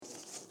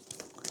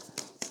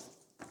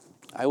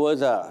I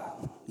was,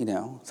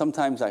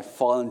 sometimes I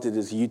fall into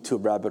this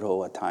YouTube rabbit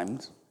hole at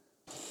times.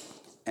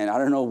 And I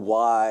don't know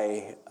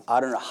why, I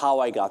don't know how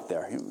I got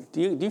there.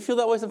 Do you feel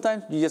that way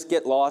sometimes? You just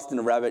get lost in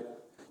a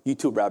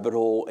YouTube rabbit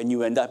hole and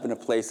you end up in a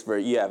place where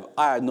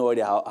I have no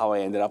idea how I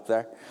ended up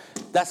there.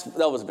 That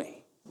was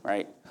me,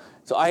 right?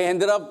 So I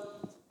ended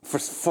up, for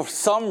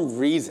some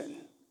reason,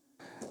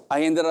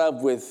 I ended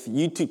up with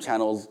YouTube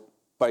channels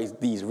by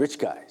these rich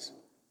guys,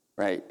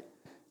 right?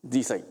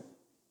 These, like,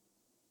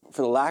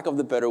 for the lack of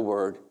the better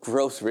word,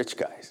 gross rich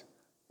guys,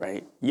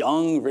 right?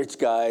 Young rich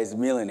guys,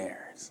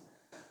 millionaires.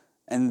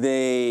 And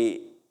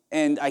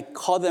I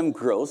call them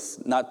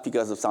gross, not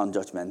because of sound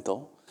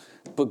judgmental,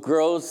 but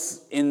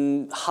gross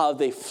in how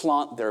they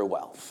flaunt their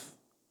wealth,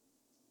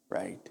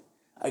 right?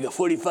 I got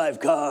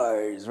 45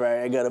 cars,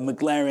 right? I got a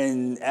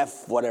McLaren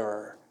F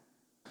whatever.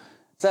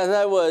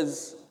 So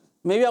as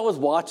maybe I was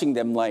watching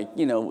them like,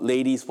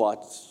 ladies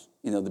watch,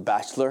 The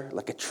Bachelor,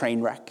 like a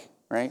train wreck,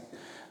 right?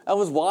 I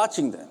was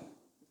watching them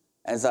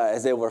as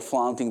they were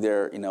flaunting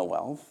their,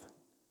 wealth.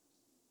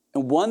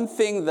 And one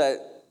thing that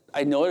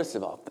I noticed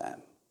about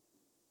them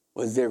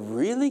was they're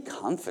really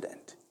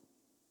confident,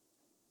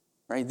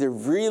 right? They're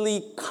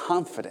really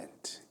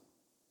confident.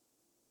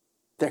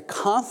 They're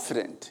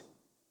confident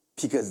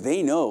because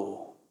they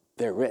know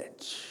they're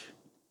rich.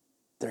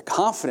 They're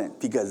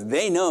confident because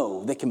they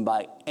know they can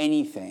buy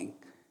anything,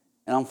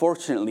 and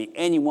unfortunately,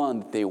 anyone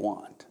that they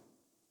want.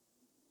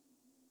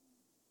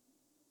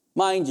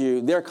 Mind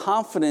you, their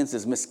confidence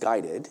is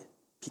misguided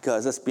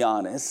because, let's be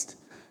honest,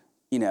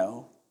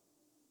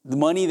 the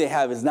money they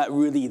have is not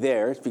really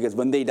theirs because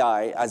when they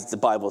die, as the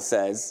Bible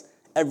says,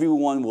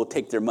 everyone will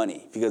take their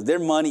money because their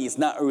money is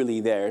not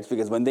really theirs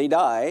because when they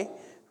die,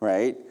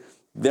 right,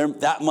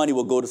 that money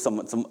will go to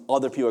some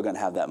other people are going to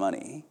have that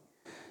money.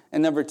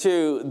 And number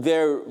two,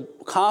 their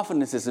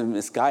confidence is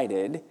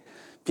misguided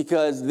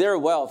because their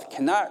wealth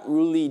cannot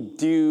really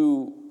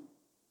do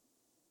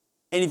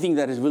anything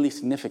that is really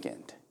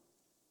significant.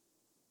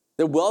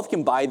 Their wealth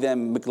can buy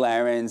them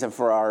McLarens and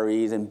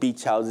Ferraris and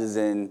beach houses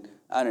and,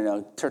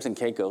 Turks and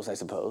Caicos, I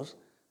suppose.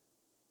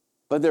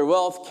 But their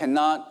wealth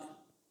cannot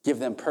give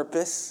them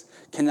purpose,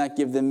 cannot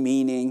give them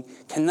meaning,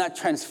 cannot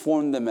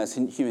transform them as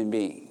human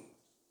beings.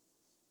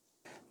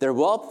 Their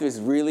wealth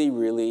is really,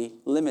 really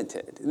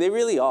limited. They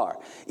really are.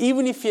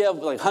 Even if you have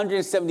like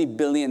 $170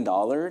 billion,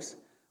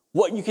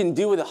 what you can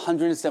do with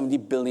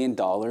 $170 billion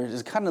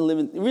is kind of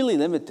really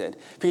limited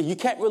because you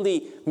can't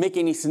really make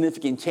any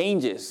significant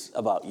changes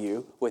about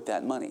you with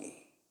that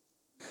money.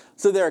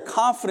 So their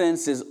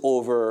confidence is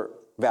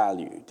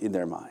overvalued in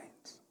their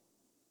minds.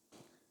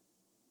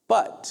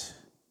 But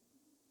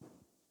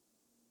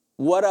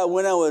when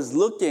I was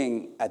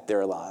looking at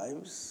their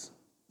lives,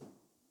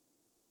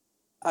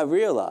 I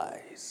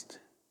realized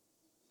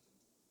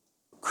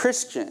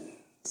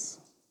Christians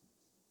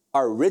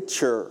are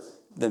richer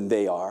than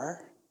they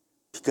are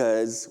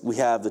because we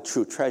have the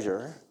true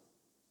treasure.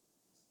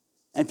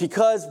 And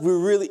because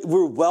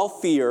we're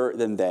wealthier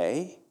than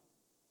they,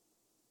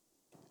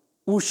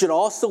 we should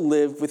also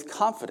live with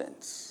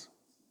confidence.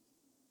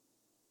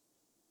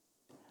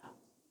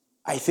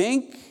 I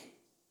think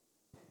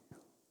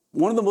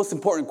one of the most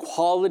important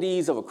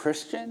qualities of a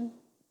Christian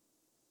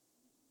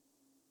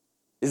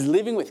is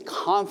living with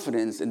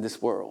confidence in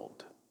this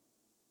world.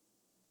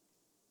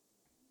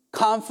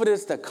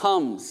 Confidence that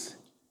comes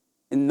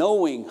in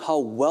knowing how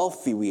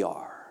wealthy we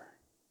are,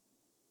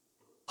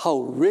 how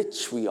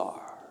rich we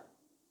are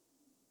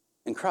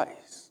in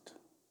Christ.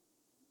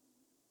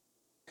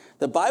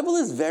 The Bible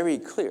is very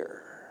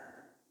clear.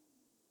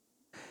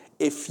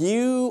 If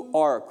you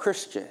are a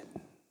Christian,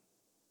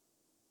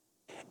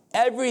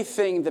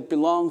 everything that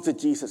belongs to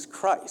Jesus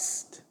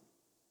Christ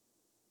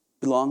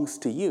belongs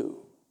to you.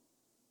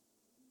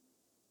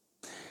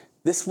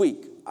 This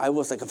week, I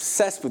was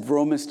obsessed with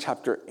Romans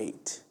chapter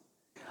 8.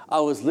 I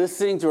was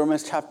listening to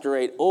Romans chapter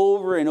 8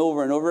 over and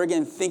over and over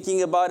again,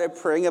 thinking about it,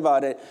 praying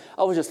about it.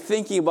 I was just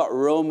thinking about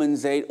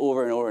Romans 8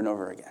 over and over and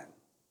over again.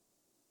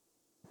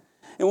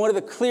 And one of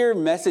the clear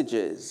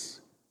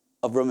messages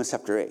of Romans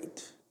chapter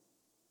 8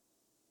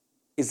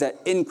 is that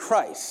in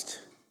Christ,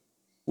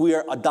 we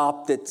are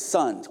adopted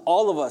sons.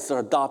 All of us are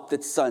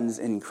adopted sons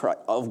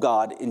of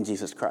God in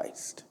Jesus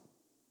Christ.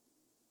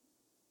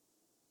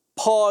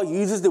 Paul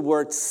uses the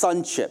word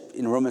sonship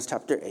in Romans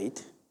chapter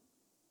 8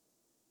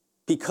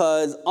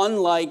 because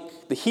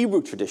unlike the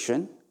Hebrew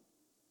tradition,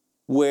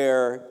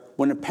 where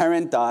when a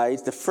parent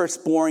dies, the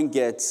firstborn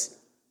gets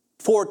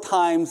 4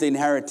 times the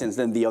inheritance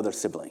than the other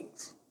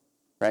siblings,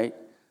 right?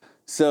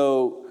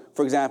 So,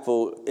 for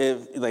example,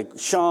 if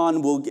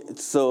Sean will get,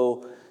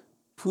 so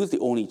who's the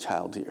only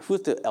child here?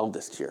 Who's the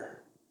eldest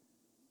here?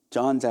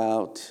 John's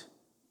out,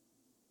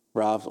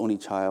 Rob's only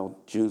child,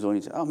 June's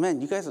only child. Oh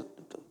man, you guys are...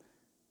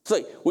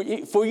 So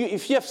for you,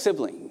 if you have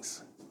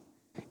siblings,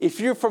 if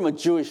you're from a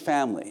Jewish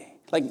family,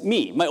 like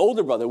me, my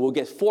older brother will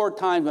get 4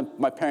 times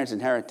my parents'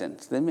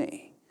 inheritance than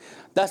me.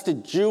 That's the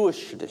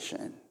Jewish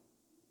tradition.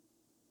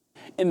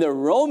 In the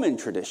Roman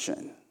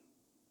tradition,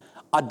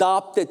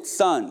 adopted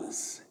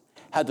sons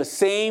have the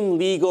same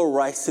legal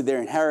rights to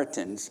their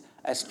inheritance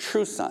as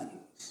true sons.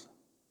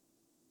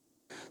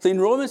 So in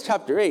Romans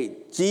chapter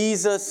 8,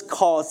 Jesus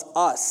calls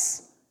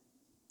us,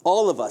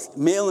 all of us,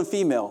 male and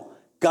female,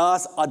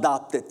 God's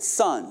adopted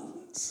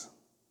sons.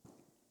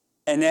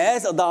 And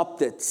as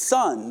adopted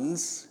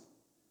sons,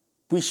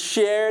 we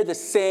share the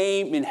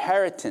same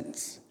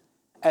inheritance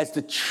as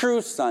the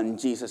true Son,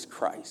 Jesus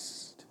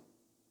Christ.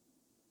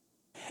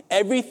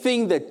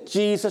 Everything that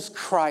Jesus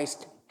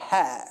Christ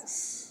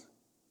has,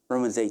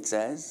 Romans 8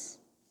 says,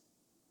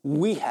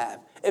 we have.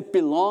 It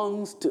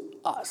belongs to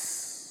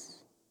us.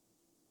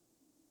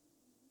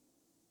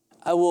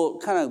 I will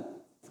kind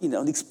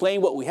of,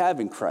 explain what we have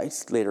in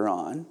Christ later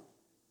on.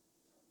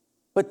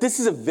 But this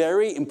is a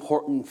very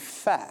important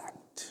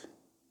fact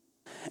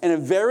and a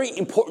very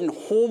important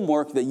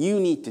homework that you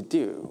need to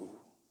do.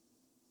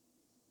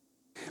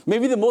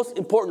 Maybe the most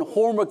important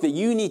homework that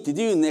you need to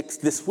do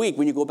this week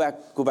when you go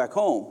back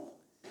home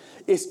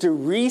is to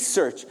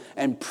research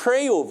and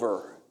pray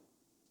over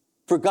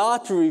for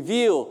God to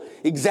reveal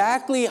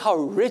exactly how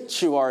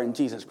rich you are in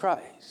Jesus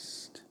Christ.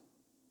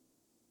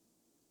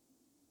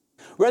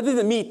 Rather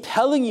than me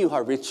telling you how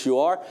rich you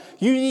are,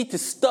 you need to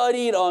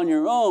study it on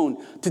your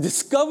own to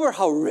discover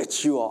how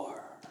rich you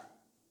are.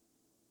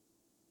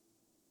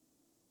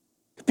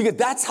 Because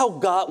that's how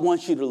God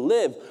wants you to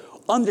live,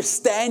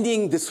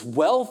 understanding this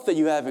wealth that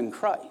you have in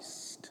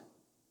Christ.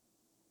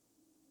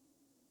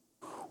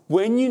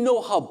 When you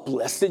know how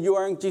blessed you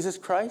are in Jesus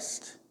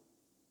Christ,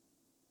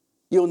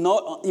 you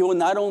will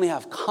not only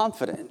have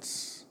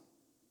confidence,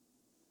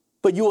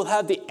 but you will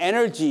have the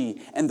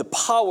energy and the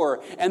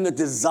power and the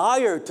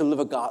desire to live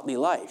a godly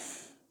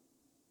life.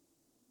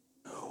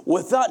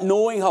 Without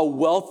knowing how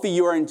wealthy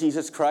you are in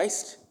Jesus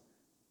Christ,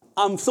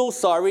 I'm so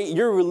sorry,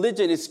 your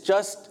religion is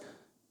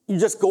you're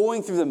just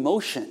going through the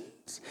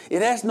motions.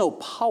 It has no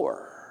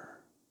power.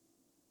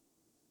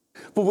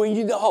 But when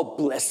you know how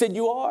blessed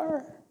you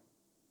are,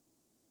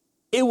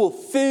 it will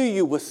fill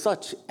you with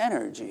such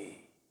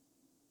energy.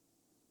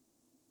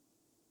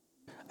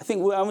 I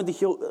think I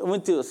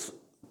went to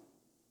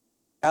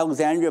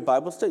Alexandria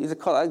Bible Study. Is it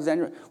called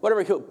Alexandria?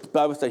 Whatever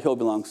Bible study Hill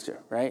belongs to,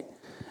 right?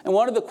 And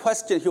one of the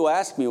questions he'll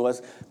ask me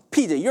was,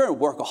 PJ, you're a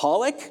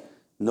workaholic.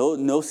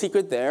 No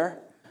secret there.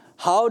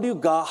 How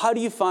do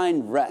you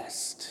find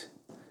rest?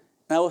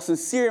 And I was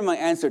sincere in my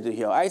answer to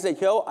Hill. I said,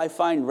 Hill, I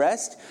find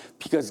rest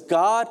because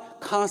God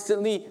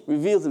constantly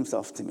reveals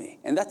himself to me.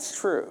 And that's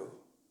true.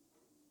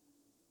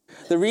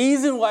 The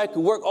reason why I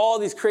can work all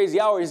these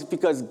crazy hours is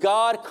because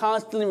God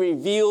constantly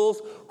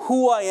reveals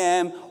who I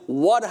am,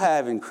 what I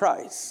have in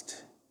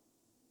Christ.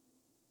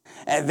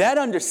 And that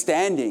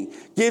understanding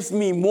gives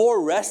me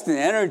more rest and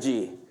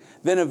energy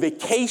than a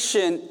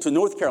vacation to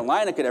North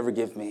Carolina could ever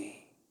give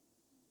me.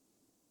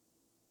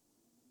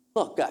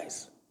 Look,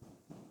 guys,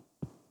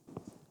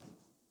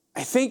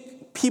 I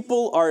think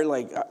people are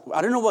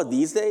I don't know about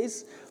these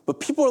days, but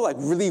people are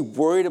really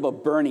worried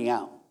about burning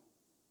out.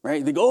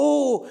 Right? They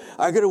go,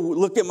 I got to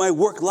look at my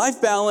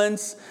work-life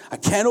balance. I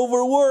can't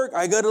overwork.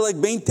 I got to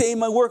maintain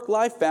my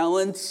work-life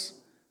balance.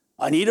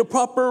 I need a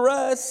proper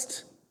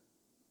rest.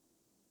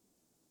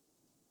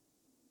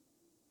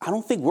 I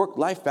don't think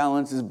work-life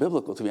balance is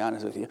biblical, to be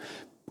honest with you.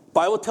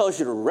 Bible tells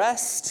you to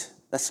rest.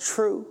 That's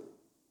true.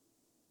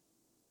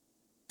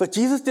 But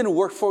Jesus didn't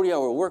work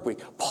 40-hour work week.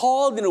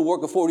 Paul didn't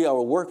work a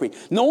 40-hour work week.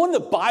 No one in the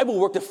Bible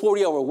worked a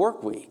 40-hour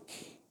work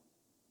week.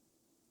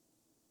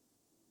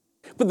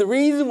 But the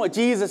reason why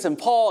Jesus and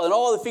Paul and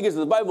all the figures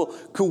of the Bible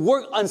could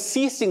work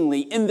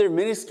unceasingly in their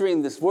ministry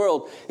in this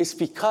world is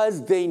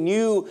because they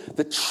knew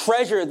the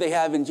treasure they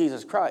have in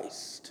Jesus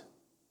Christ.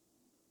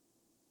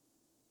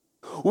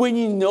 When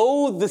you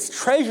know this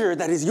treasure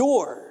that is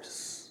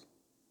yours,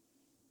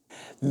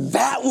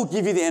 that will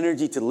give you the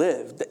energy to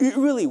live. It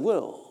really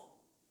will.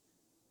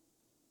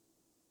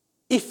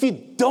 If you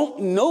don't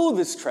know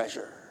this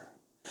treasure,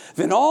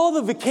 then all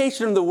the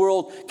vacation in the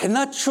world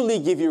cannot truly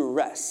give you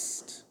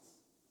rest.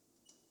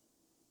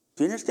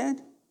 Do you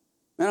understand?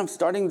 Man, I'm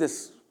starting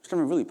this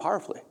sermon really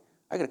powerfully.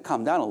 I got to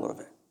calm down a little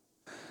bit.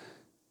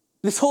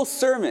 This whole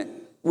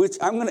sermon, which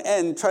I'm going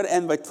to try to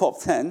end by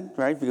 12:10,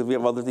 right? Because we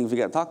have other things we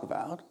got to talk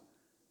about.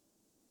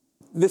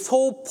 This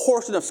whole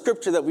portion of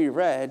scripture that we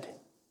read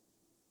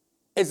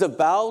is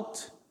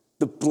about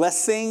the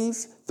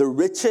blessings, the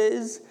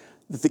riches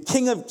that the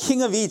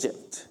king of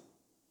Egypt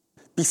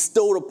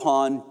bestowed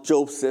upon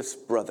Joseph's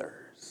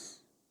brothers.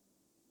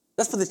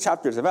 That's what the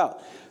chapter is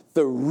about.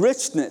 The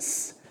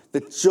richness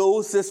that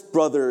Joseph's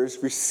brothers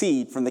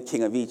received from the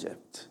king of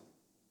Egypt.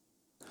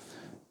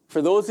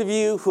 For those of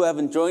you who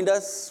haven't joined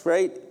us,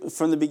 right,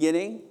 from the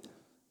beginning,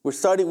 we're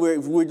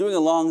doing a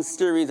long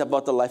series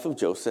about the life of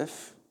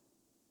Joseph.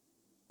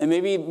 And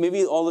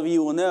maybe all of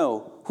you will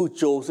know who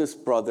Joseph's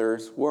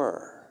brothers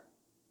were.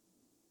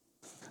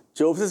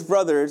 Joseph's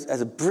brothers, as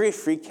a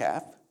brief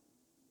recap,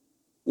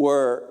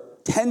 were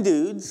 10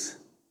 dudes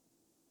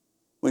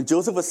when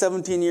Joseph was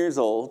 17 years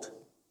old,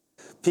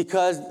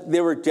 because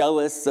they were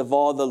jealous of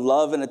all the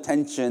love and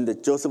attention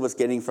that Joseph was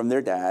getting from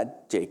their dad,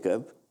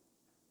 Jacob,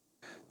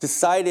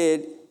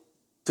 decided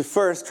to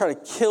first try to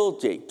kill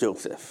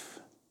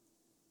Joseph.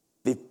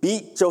 They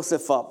beat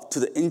Joseph up to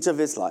the inch of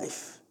his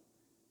life,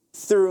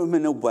 threw him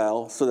in a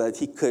well so that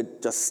he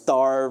could just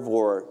starve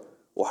or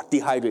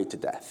dehydrate to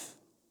death.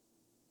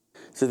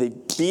 So they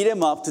beat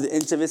him up to the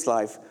end of his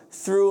life,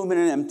 threw him in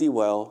an empty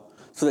well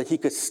so that he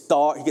could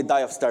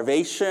die of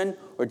starvation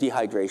or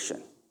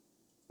dehydration.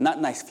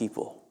 Not nice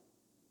people.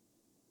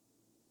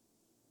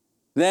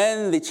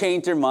 Then they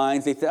changed their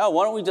minds. They said,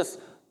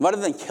 rather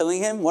than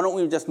killing him, why don't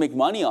we just make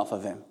money off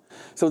of him?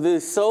 So they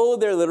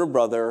sold their little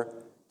brother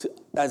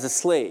as a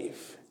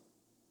slave.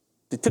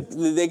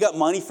 They got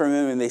money from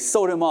him and they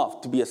sold him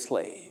off to be a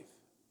slave.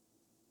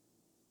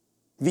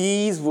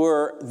 These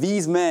were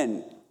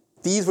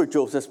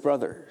Joseph's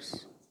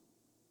brothers.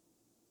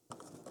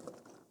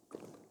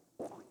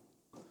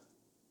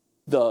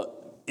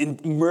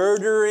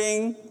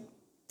 Murdering,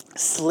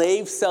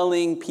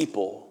 slave-selling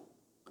people.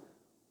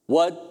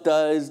 What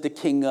does the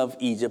king of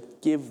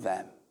Egypt give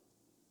them?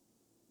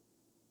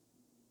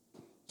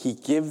 He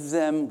gives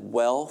them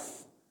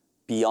wealth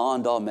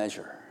beyond all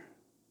measure.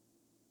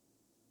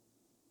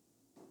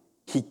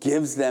 He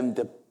gives them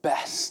the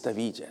best of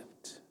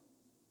Egypt.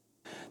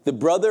 The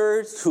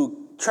brothers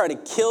who try to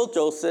kill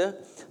Joseph,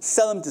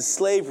 sell him to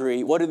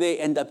slavery, what do they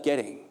end up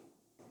getting?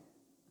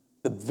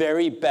 The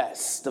very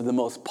best of the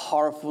most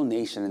powerful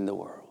nation in the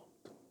world.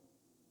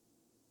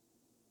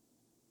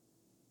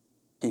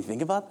 Can you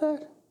think about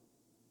that?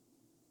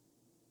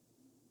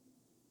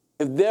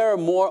 If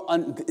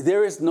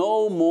there is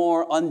no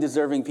more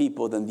undeserving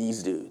people than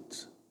these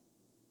dudes.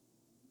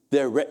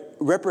 They're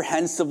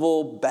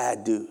reprehensible,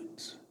 bad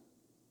dudes.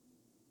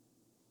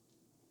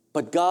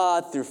 But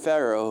God, through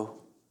Pharaoh,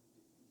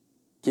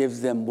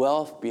 gives them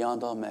wealth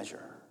beyond all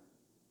measure.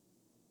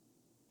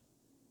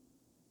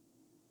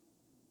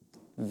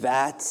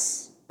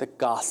 That's the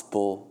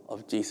gospel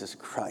of Jesus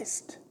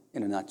Christ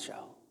in a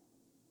nutshell.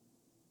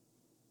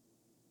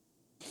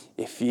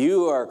 If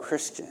you are a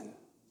Christian,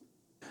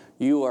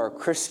 you are a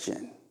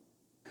Christian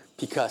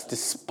because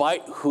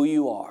despite who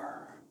you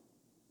are,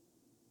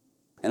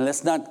 and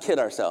let's not kid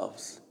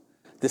ourselves,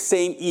 the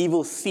same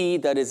evil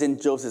seed that is in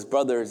Joseph's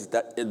brothers,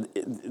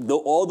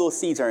 all those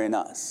seeds are in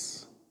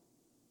us.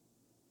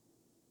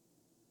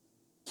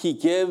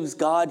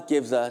 God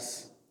gives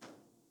us,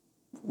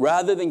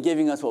 rather than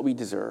giving us what we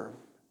deserve,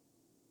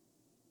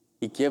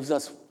 he gives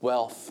us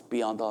wealth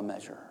beyond all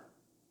measure.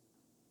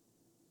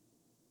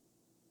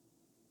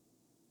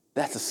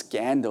 That's a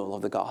scandal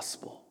of the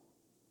gospel.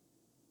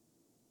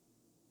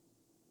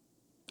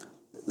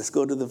 Let's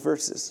go to the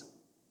verses.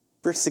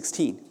 Verse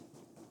 16.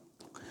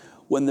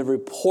 When the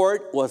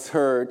report was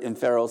heard in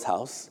Pharaoh's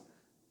house,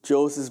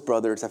 Joseph's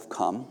brothers have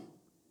come.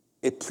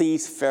 It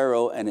pleased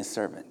Pharaoh and his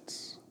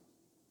servants.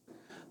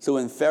 So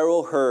when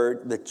Pharaoh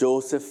heard that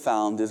Joseph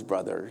found his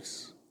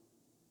brothers,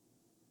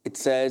 it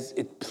says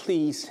it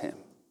pleased him.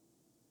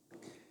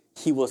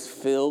 He was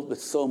filled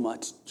with so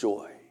much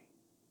joy.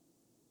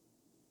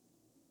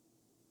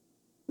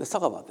 Let's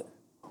talk about that.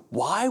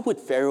 Why would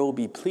Pharaoh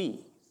be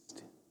pleased?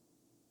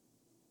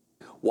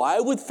 Why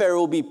would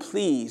Pharaoh be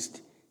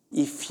pleased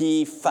if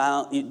the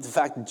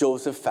fact that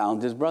Joseph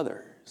found his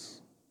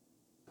brothers?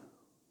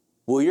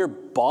 Will your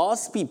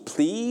boss be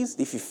pleased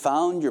if you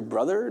found your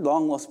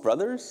long-lost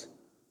brothers?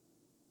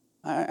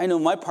 I know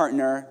my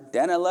partner,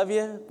 Dan, I love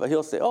you, but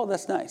he'll say, oh,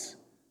 that's nice.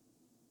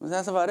 Well,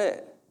 that's about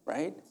it,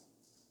 right?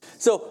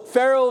 So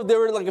Pharaoh, there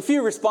were like a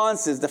few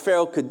responses that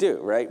Pharaoh could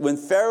do, right? When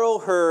Pharaoh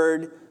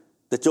heard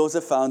that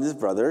Joseph found his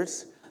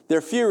brothers, there are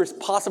a few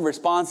possible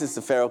responses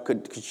that Pharaoh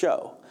could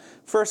show.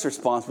 First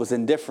response was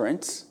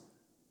indifference.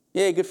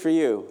 Yeah, good for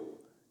you.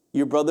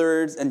 Your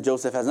brothers and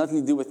Joseph has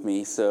nothing to do with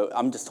me, so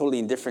I'm just totally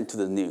indifferent to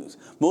the news.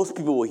 Most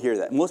people will hear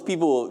that. Most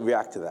people will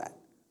react to that,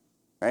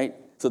 right?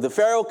 So the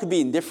Pharaoh could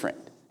be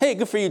indifferent. Hey,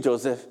 good for you,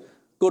 Joseph.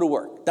 Go to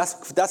work.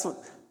 That's what,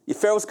 if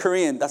Pharaoh's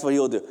Korean, that's what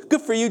he'll do.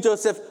 Good for you,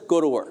 Joseph. Go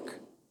to work,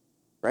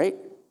 right?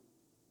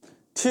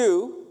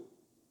 2,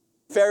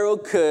 Pharaoh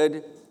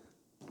could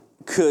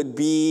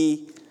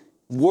be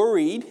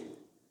worried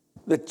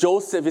that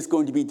Joseph is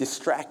going to be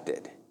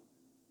distracted,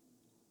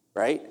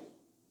 right?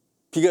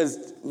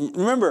 Because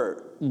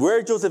remember,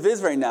 where Joseph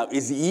is right now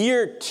is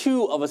year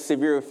 2 of a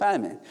severe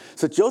famine.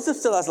 So Joseph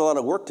still has a lot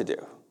of work to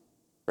do,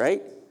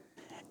 right?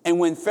 And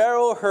when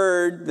Pharaoh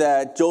heard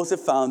that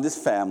Joseph found his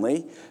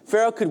family,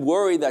 Pharaoh could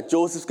worry that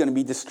Joseph's going to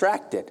be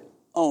distracted.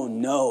 Oh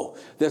no,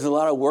 there's a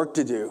lot of work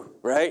to do,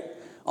 right?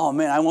 Oh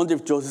man, I wonder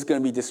if Joseph's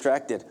going to be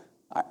distracted.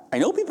 I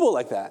know people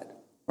like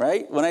that,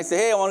 right? When I say,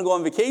 hey, I want to go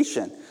on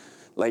vacation,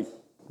 like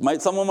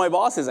some of my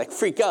bosses like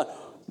freak out.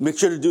 Make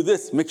sure to do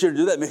this, make sure to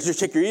do that, make sure to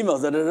check your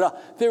emails,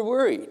 They're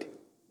worried,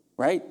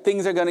 right?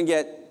 Things are going to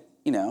get,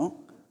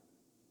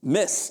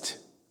 missed.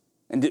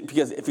 And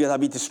because I'll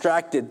be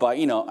distracted by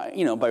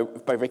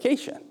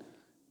vacation.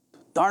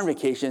 Darn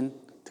vacation,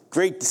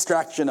 great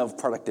distraction of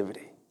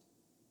productivity.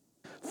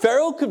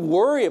 Pharaoh could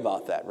worry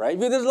about that, right?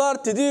 Because there's a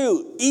lot to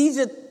do.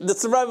 The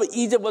survival of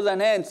Egypt was on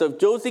hand. So if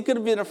Joseph could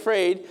have been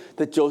afraid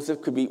that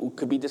Joseph could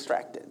be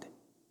distracted.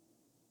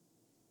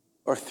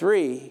 Or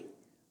 3,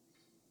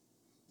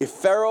 if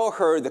Pharaoh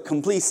heard the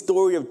complete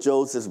story of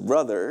Joseph's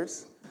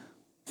brothers,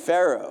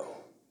 Pharaoh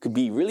could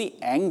be really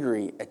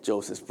angry at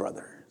Joseph's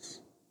brothers.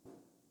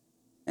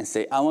 and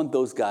say, I want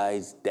those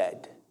guys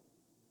dead.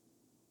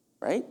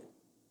 Right?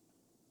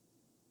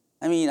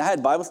 I mean, I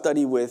had Bible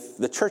study with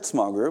the church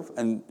small group,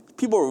 and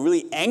people were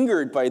really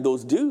angered by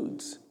those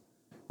dudes.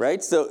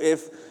 Right? So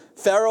if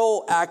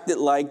Pharaoh acted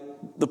like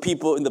the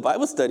people in the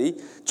Bible study,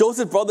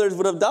 Joseph's brothers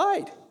would have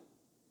died.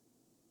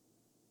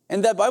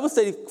 And that Bible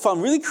study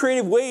found really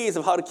creative ways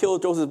of how to kill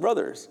Joseph's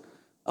brothers.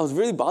 I was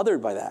really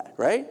bothered by that,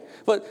 right?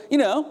 But,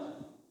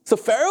 so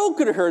Pharaoh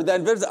could have heard that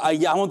and said,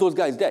 I want those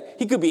guys dead.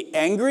 He could be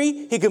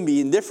angry. He can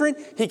be indifferent.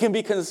 He can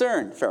be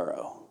concerned,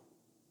 Pharaoh.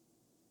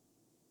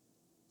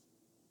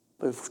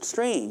 But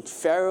strange,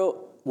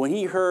 Pharaoh, when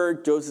he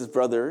heard Joseph's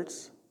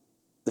brothers,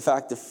 the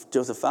fact that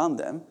Joseph found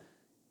them,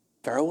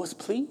 Pharaoh was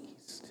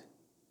pleased.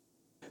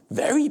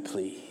 Very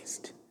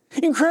pleased.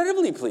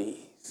 Incredibly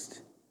pleased.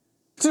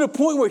 To the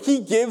point where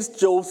he gives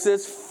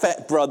Joseph's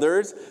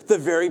brothers the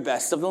very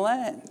best of the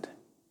land.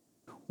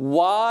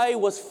 Why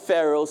was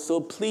Pharaoh so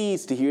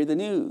pleased to hear the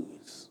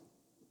news?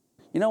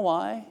 You know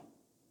why?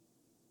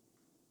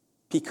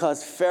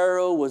 Because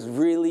Pharaoh was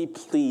really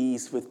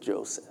pleased with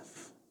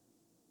Joseph.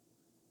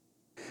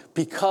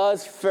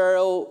 Because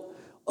Pharaoh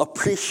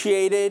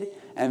appreciated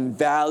and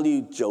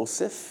valued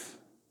Joseph.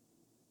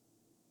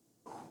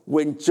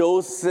 When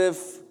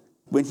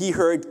he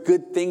heard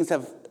good things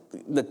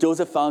that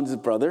Joseph found his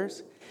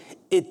brothers,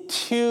 it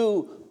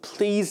too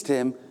pleased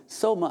him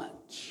so much.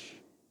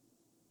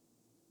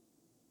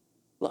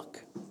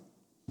 Look,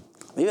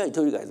 maybe I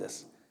told you guys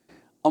this.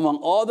 Among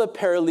all the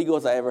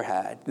paralegals I ever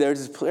had,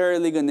 there's this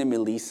paralegal named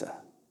Elisa,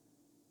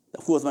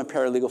 who was my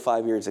paralegal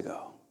 5 years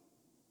ago.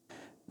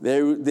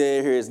 There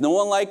is no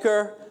one like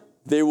her.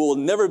 There will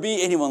never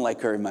be anyone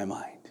like her in my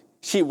mind.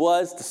 She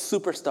was the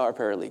superstar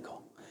paralegal.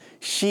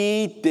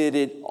 She did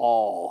it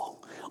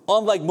all.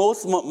 Unlike a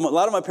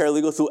lot of my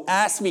paralegals who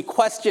ask me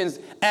questions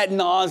ad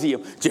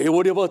nauseum. Jay,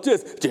 what about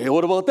this? Jay,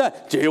 what about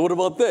that? Jay, what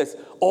about this?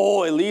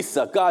 Oh,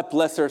 Elisa, God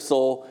bless her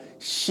soul.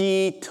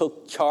 She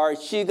took charge.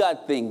 She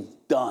got things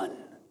done.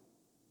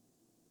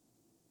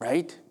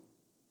 Right?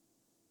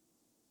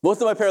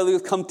 Most of my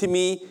paralegals come to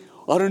me,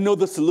 I don't know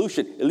the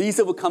solution.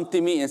 Elisa would come to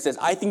me and says,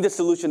 I think the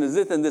solution is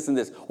this and this and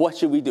this. What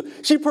should we do?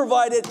 She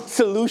provided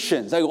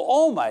solutions. I go,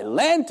 oh my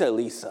Lanta,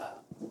 Elisa.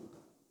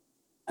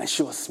 And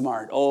she was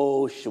smart.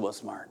 Oh, she was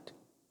smart.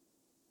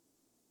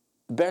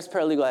 The best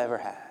paralegal I ever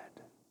had.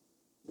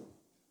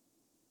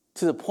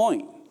 To the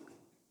point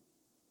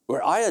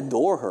where I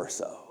adore her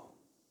so.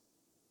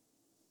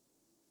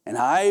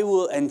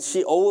 And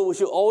she'll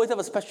always have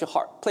a special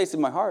place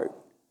in my heart.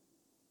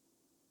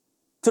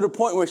 To the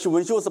point where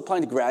when she was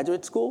applying to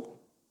graduate school,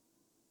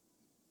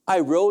 I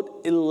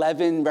wrote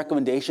 11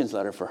 recommendations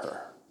letter for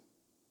her.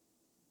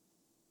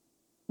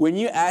 When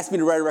you ask me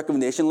to write a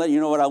recommendation letter, you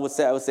know what I would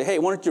say? I would say, hey,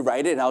 why don't you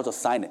write it and I'll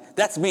just sign it.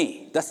 That's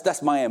me.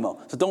 That's my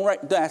MO. So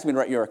don't ask me to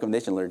write your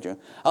recommendation letter, June.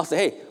 I'll say,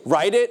 hey,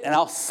 write it and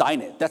I'll sign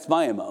it. That's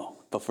my MO.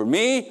 But for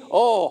me,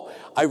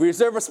 I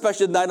reserved a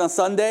special night on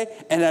Sunday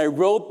and I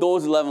wrote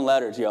those 11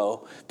 letters,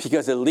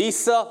 because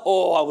Elisa,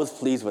 I was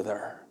pleased with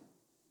her.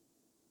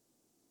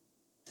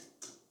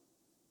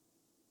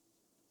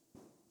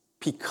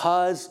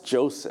 Because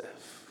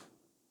Joseph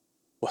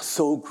was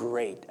so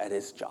great at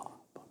his job,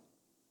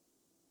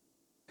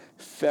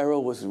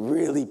 Pharaoh was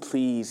really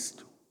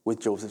pleased with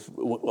Joseph,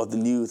 of the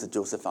news that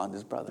Joseph found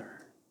his brother.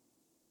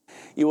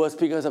 It was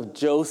because of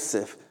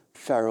Joseph,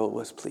 Pharaoh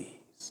was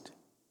pleased.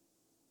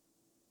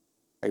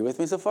 Are you with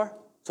me so far?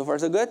 So far,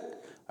 so good?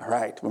 All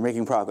right, we're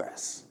making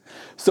progress.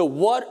 So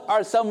what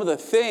are some of the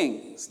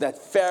things that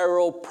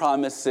Pharaoh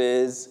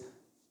promises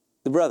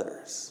the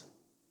brothers?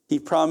 He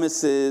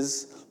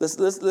promises,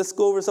 let's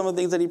go over some of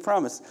the things that he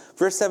promised.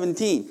 Verse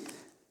 17.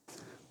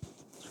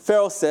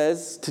 Pharaoh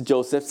says to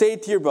Joseph, say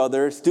to your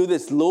brothers, do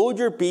this, load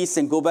your beasts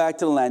and go back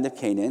to the land of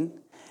Canaan,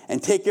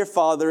 and take your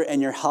father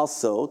and your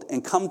household,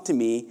 and come to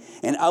me,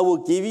 and I will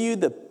give you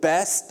the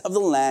best of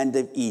the land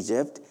of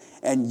Egypt,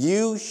 and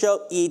you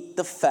shall eat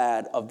the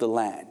fat of the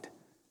land.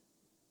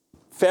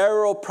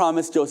 Pharaoh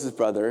promised Joseph's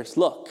brothers,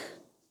 look,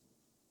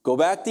 go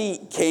back to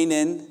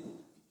Canaan,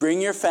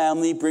 bring your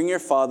family, bring your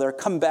father,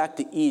 come back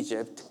to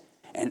Egypt,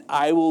 and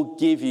I will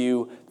give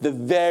you the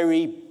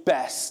very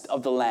best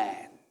of the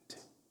land.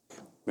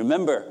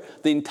 Remember,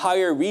 the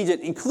entire region,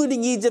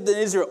 including Egypt and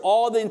Israel,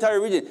 all the entire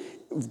region,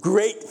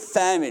 great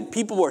famine.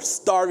 People were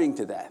starving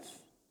to death.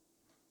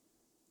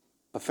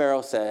 But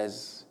Pharaoh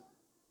says,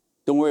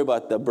 don't worry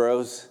about the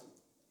bros.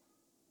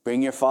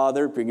 Bring your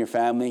father, bring your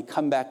family,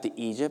 come back to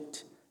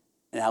Egypt,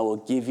 and I will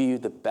give you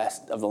the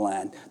best of the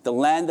land. The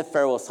land that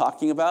Pharaoh was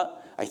talking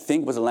about, I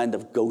think, was the land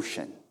of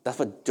Goshen. That's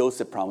what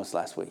Joseph promised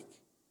last week.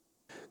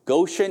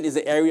 Goshen is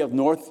the area of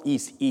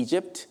northeast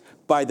Egypt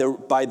by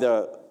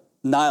the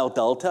Nile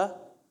Delta.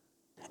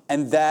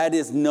 And that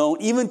is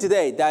known, even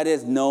today, that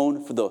is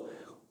known for the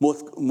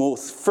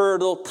most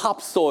fertile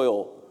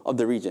topsoil of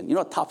the region. You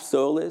know what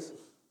topsoil is?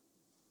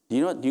 Do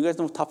you guys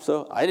know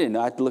topsoil? I didn't know.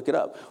 I had to look it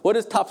up. What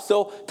is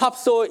topsoil?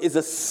 Topsoil is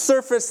a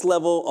surface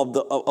level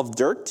of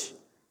dirt,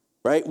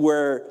 right,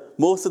 where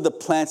most of the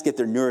plants get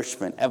their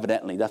nourishment,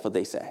 evidently. That's what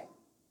they say.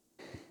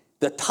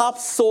 The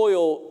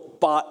topsoil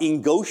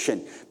in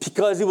Goshen,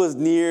 because it was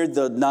near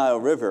the Nile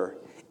River,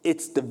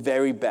 it's the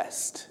very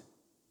best.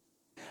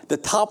 The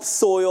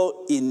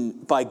topsoil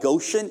by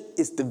Goshen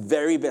is the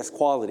very best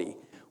quality,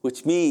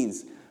 which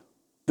means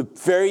the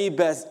very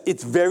best,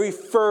 it's very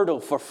fertile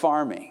for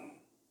farming.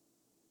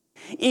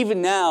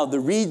 Even now, the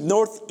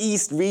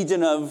northeast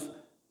region of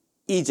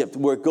Egypt,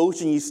 where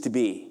Goshen used to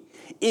be,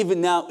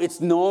 even now it's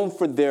known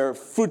for their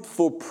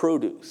fruitful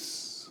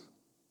produce.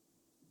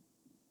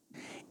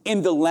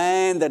 In the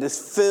land that is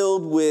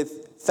filled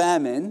with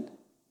famine,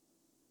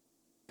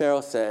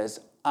 Pharaoh says,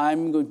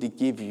 I'm going to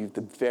give you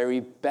the very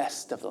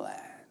best of the land.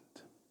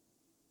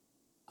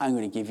 I'm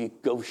going to give you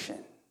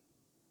Goshen.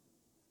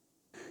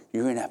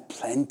 You're going to have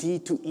plenty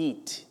to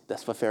eat.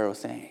 That's what Pharaoh's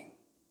saying.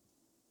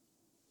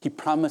 He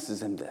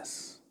promises him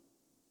this.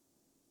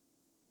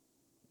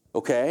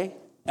 Okay?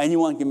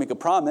 Anyone can make a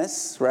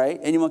promise, right?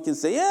 Anyone can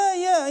say,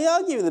 yeah,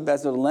 I'll give you the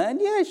best of the land.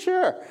 Yeah,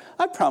 sure.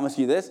 I promise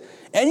you this.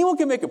 Anyone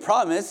can make a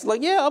promise,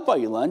 like, yeah, I'll buy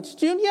you lunch.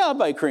 June, yeah, I'll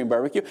buy you Korean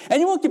barbecue.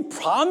 Anyone can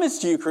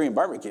promise you Korean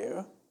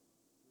barbecue.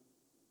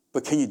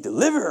 But can you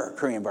deliver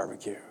Korean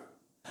barbecue?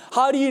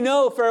 How do you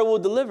know Pharaoh will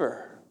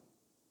deliver?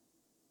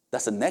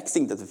 That's the next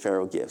thing that the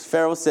Pharaoh gives.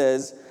 Pharaoh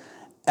says,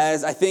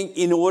 as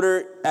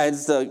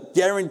a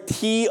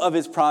guarantee of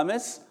his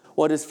promise,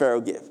 what does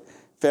Pharaoh give?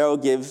 Pharaoh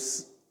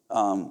gives,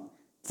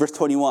 verse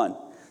 21,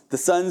 the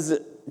sons,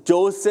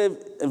 Joseph,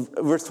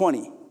 verse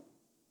 20.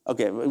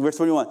 Okay, verse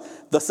 21.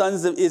 The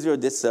sons of Israel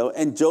did so,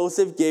 and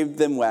Joseph gave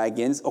them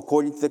wagons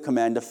according to the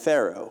command of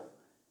Pharaoh,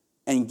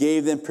 and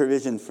gave them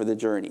provision for the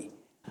journey.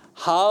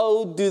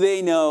 How do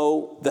they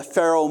know that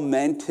Pharaoh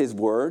meant his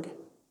word?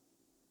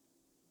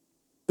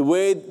 The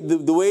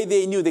way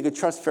they knew they could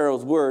trust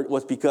Pharaoh's word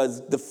was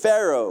because the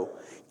Pharaoh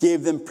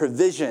gave them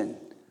provision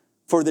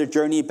for their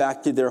journey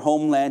back to their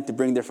homeland to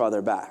bring their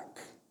father back.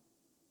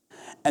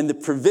 And the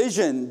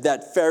provision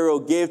that Pharaoh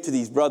gave to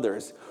these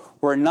brothers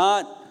were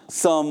not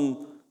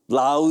some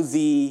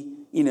lousy,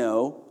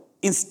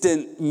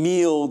 instant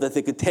meal that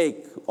they could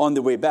take on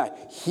their way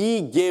back.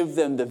 He gave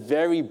them the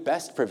very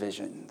best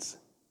provisions.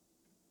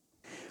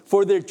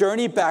 For their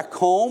journey back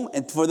home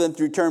and for them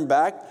to return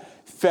back,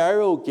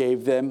 Pharaoh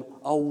gave them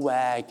a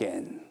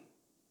wagon.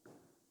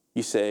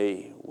 You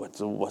say, what's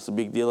the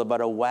big deal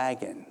about a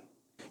wagon?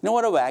 You know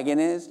what a wagon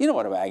is? You know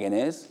what a wagon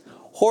is.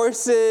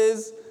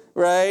 Horses,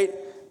 right?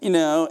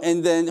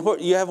 And then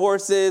you have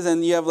horses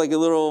and you have like a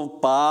little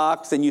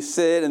box and you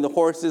sit and the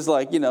horses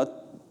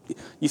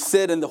you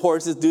sit and the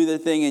horses do their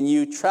thing and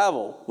you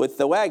travel with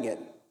the wagon,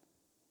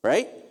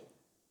 right?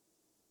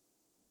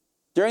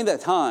 During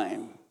that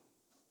time,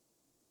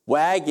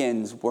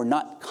 wagons were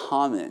not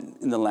common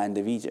in the land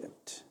of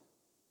Egypt.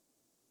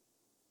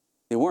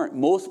 They weren't.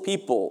 Most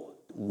people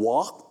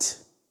walked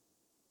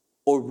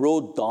or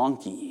rode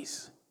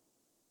donkeys.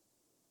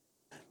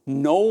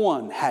 No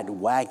one had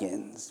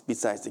wagons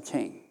besides the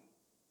king.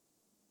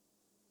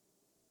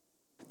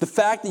 The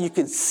fact that you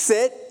can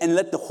sit and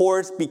let the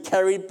horse be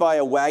carried by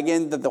a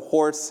wagon that the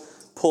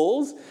horse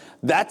pulls,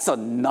 that's a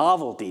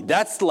novelty.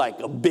 That's like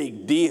a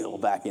big deal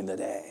back in the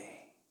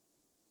day.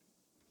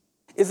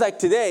 It's like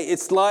today,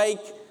 it's like,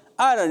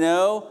 I don't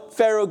know,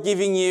 Pharaoh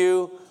giving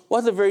you,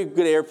 what's a very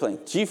good airplane?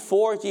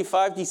 G4,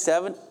 G5,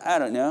 G7? I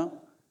don't know,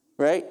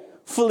 right?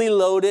 Fully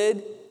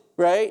loaded,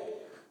 right?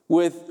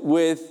 With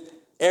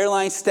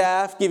airline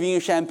staff giving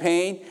you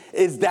champagne.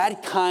 Is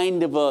that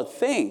kind of a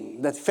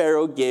thing that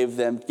Pharaoh gave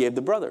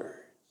the brothers.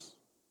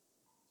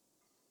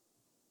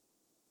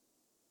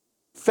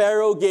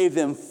 Pharaoh gave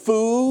them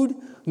food,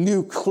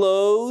 new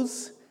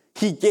clothes.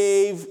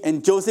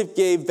 And Joseph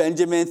gave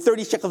Benjamin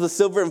 30 shekels of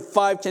silver and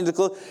 5 changes of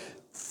clothes.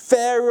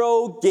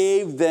 Pharaoh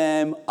gave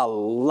them a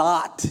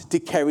lot to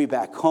carry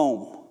back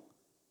home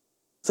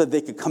so they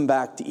could come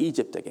back to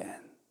Egypt again.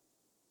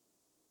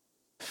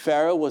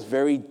 Pharaoh was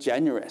very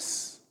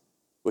generous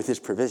with his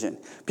provision.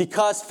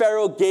 Because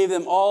Pharaoh gave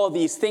them all of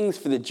these things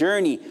for the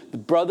journey, the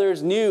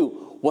brothers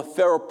knew what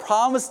Pharaoh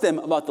promised them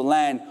about the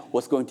land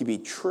was going to be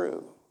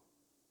true.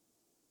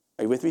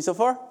 Are you with me so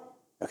far?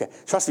 Okay,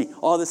 trust me,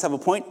 all this have a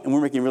point, and we're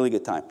making really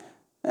good time.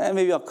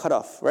 Maybe I'll cut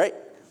off, right?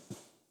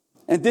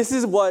 And this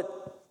is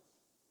what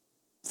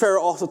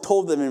Pharaoh also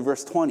told them in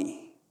verse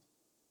 20.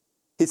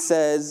 He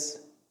says,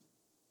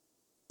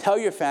 tell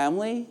your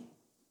family,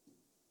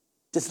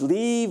 just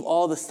leave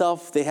all the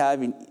stuff they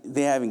have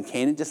in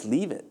Canaan, just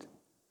leave it,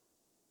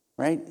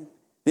 right?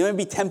 They might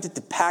be tempted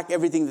to pack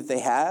everything that they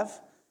have.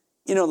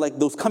 Like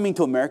those coming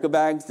to America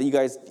bags that you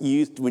guys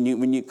used when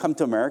you come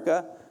to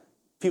America.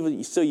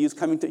 People still use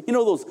coming to,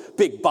 those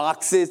big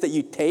boxes that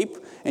you tape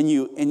and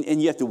you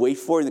have to wait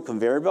for in the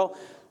conveyor belt.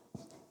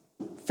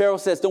 Pharaoh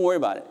says, don't worry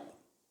about it.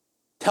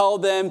 Tell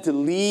them to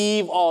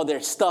leave all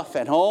their stuff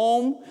at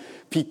home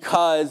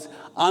because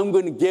I'm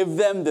going to give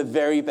them the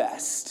very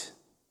best.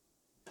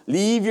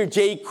 Leave your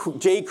J.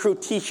 Crew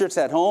t-shirts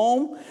at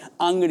home.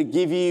 I'm going to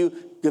give you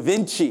Da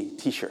Vinci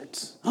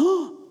t-shirts.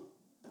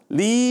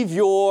 Leave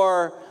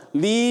your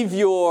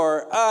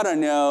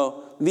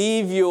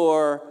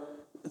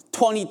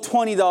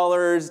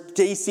 $20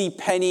 J.C.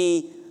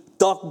 Penney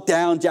duck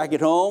down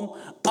jacket home.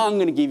 I'm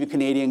going to give you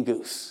Canadian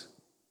Goose.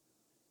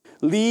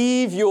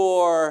 Leave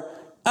your,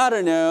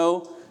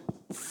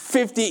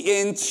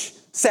 50-inch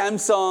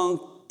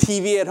Samsung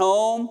TV at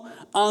home.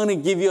 I'm going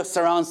to give you a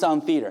surround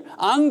sound theater.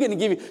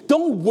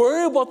 Don't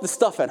worry about the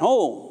stuff at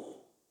home.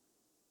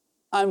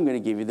 I'm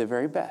going to give you the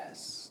very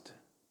best.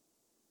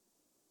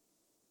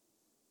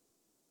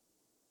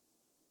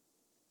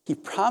 He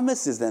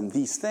promises them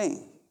these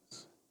things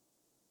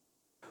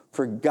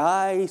for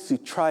guys who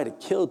try to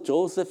kill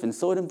Joseph and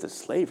sold him to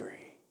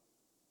slavery.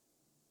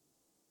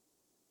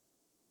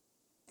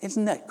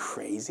 Isn't that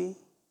crazy?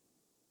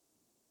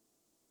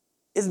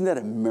 Isn't that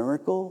a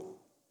miracle?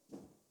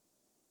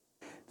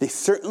 They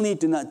certainly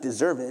do not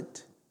deserve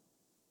it.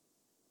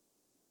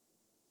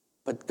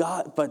 But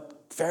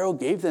Pharaoh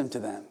gave them to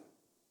them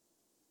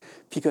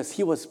because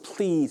he was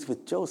pleased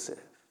with Joseph.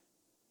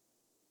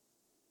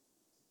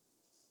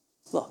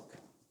 Look,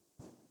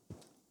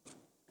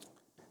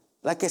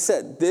 like I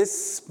said,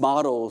 this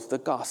models the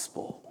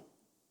gospel.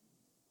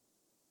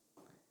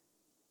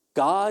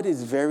 God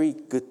is very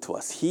good to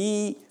us.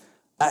 He,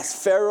 as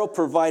Pharaoh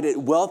provided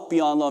wealth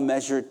beyond all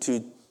measure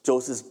to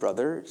Joseph's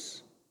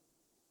brothers,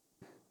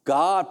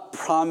 God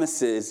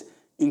promises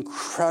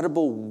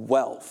incredible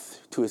wealth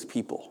to his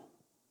people.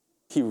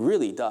 He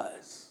really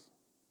does.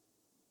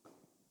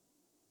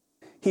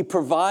 He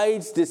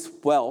provides this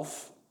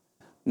wealth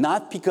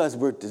not because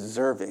we're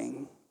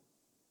deserving,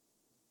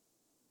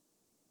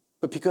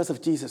 but because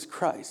of Jesus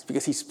Christ,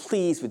 because he's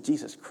pleased with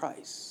Jesus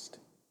Christ.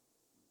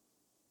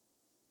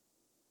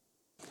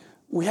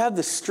 We have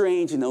this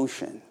strange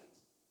notion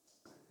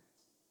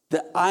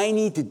that I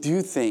need to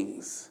do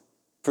things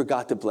for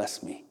God to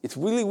bless me. It's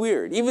really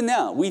weird. Even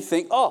now, we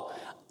think,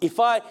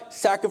 if I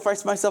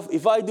sacrifice myself,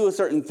 if I do a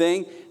certain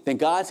thing, then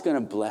God's going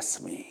to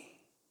bless me.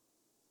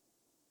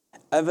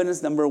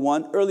 Evidence number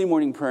one, early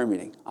morning prayer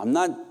meeting. I'm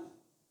not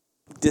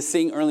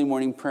dissing early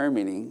morning prayer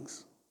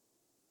meetings,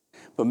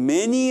 but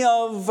many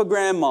of a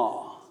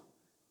grandma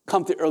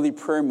come to early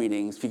prayer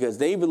meetings because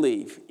they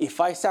believe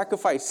if I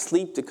sacrifice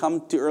sleep to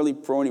come to early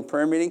morning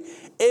prayer meeting,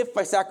 if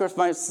I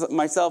sacrifice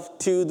myself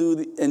to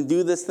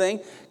do this thing,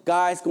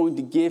 God's going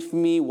to give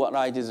me what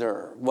I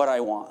deserve, what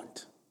I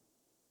want.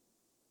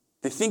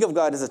 They think of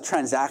God as a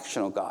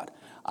transactional God.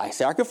 I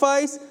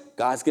sacrifice,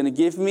 God's going to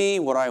give me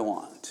what I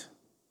want.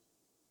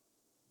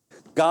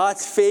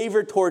 God's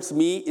favor towards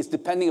me is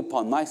depending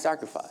upon my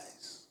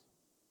sacrifice.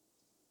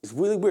 It's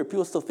really weird.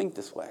 People still think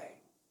this way.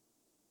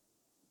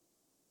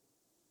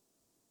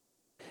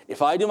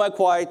 If I do my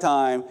quiet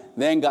time,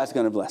 then God's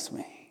going to bless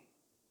me.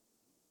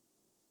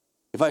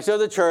 If I serve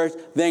the church,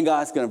 then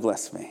God's going to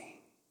bless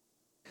me.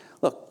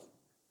 Look,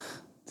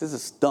 this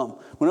is dumb.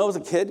 When I was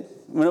a kid,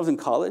 when I was in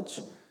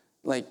college,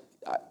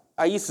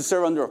 I used to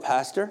serve under a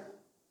pastor,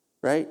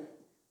 right,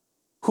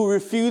 who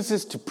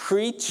refuses to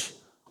preach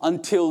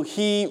until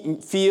he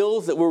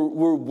feels that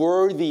we're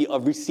worthy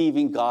of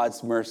receiving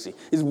God's mercy.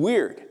 It's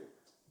weird,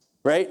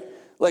 right?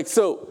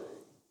 So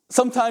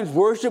sometimes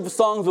worship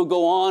songs will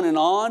go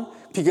on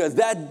because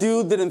that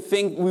dude didn't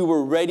think we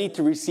were ready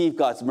to receive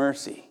God's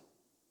mercy.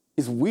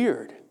 It's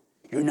weird.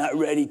 You're not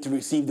ready to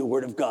receive the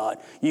word of God.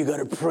 You got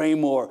to pray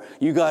more.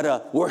 You got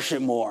to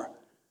worship more.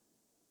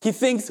 He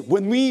thinks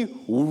when we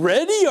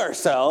ready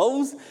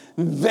ourselves,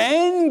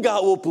 then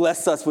God will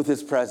bless us with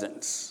his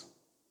presence.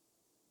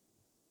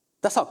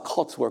 That's how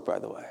cults work, by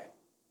the way.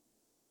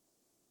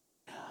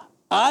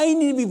 I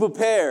need to be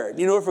prepared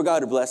in order for God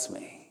to bless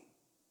me.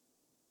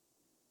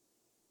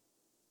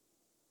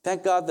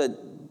 Thank God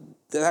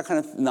that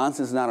kind of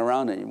nonsense is not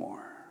around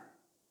anymore.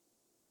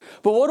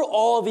 But what do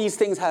all these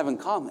things have in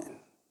common?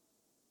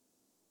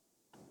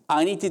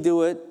 I need to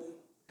do it.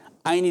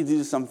 I need to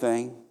do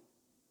something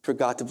for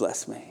God to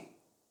bless me.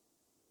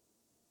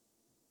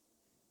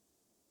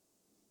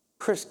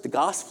 Chris, the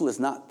gospel is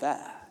not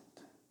that.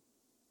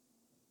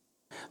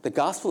 The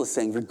gospel is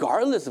saying,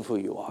 regardless of who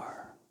you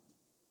are,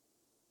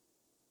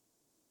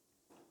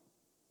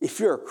 if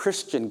you're a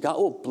Christian, God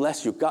will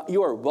bless you. God,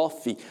 you are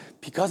wealthy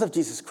because of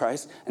Jesus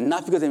Christ and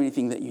not because of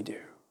anything that you do.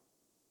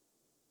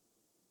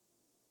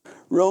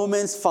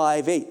 Romans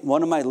 5:8,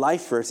 one of my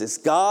life verses.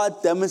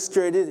 God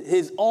demonstrated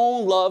his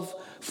own love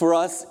for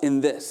us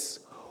in this.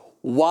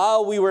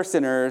 While we were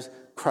sinners,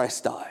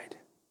 Christ died.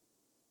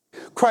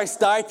 Christ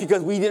died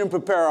because we didn't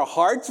prepare our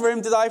hearts for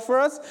him to die for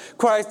us.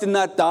 Christ did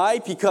not die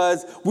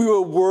because we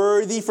were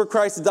worthy for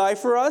Christ to die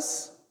for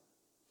us.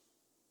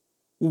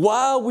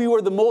 While we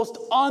were the most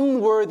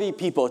unworthy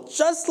people,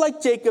 just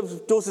like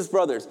Jacob, Joseph's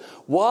brothers,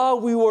 while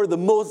we were the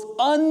most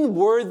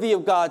unworthy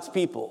of God's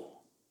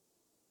people,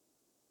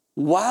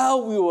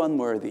 while we were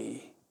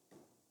unworthy,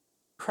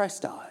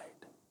 Christ died.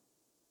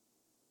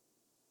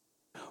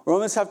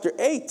 Romans chapter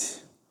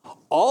 8,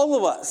 all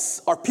of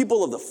us are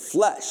people of the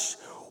flesh.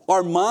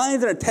 Our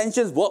minds and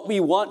attentions, what we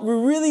want, we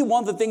really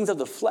want the things of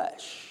the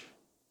flesh.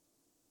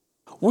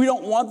 We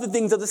don't want the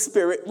things of the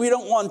Spirit. We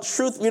don't want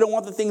truth. We don't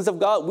want the things of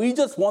God. We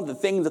just want the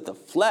things of the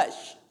flesh.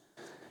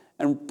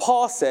 And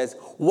Paul says,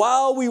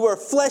 while we were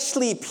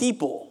fleshly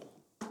people,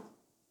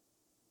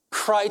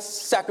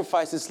 Christ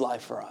sacrificed his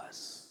life for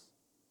us.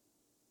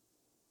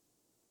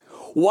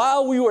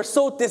 While we were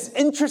so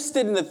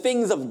disinterested in the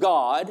things of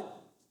God,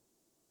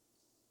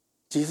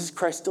 Jesus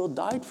Christ still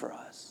died for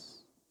us.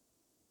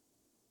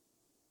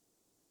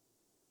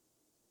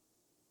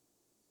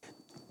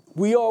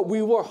 We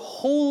were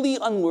wholly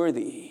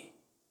unworthy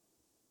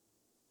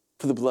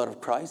for the blood of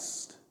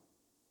Christ.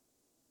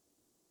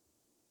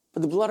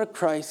 But the blood of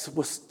Christ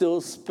was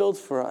still spilled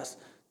for us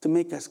to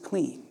make us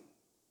clean.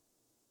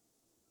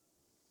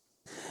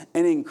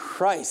 And in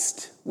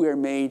Christ, we are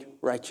made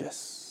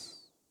righteous.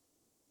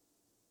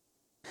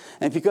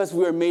 And because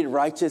we are made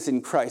righteous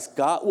in Christ,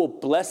 God will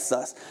bless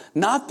us,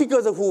 not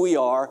because of who we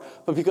are,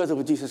 but because of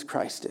what Jesus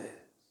Christ is.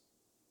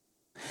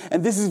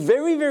 And this is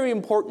very, very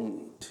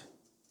important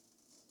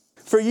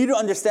for you to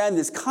understand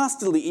this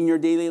constantly in your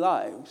daily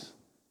lives.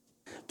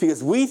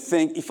 Because we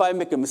think if I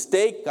make a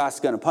mistake, God's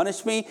going to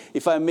punish me.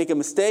 If I make a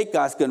mistake,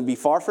 God's going to be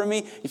far from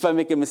me. If I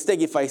make a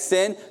mistake, if I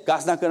sin,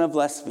 God's not going to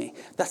bless me.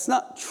 That's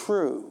not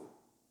true.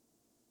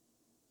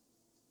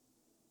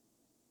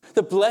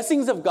 The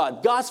blessings of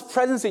God, God's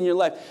presence in your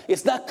life,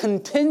 is not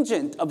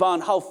contingent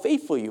upon how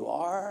faithful you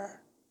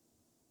are.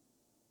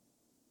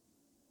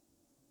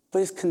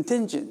 But it's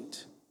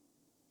contingent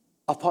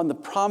upon the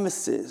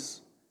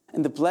promises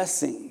and the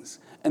blessings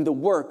and the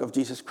work of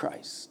Jesus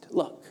Christ.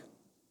 Look,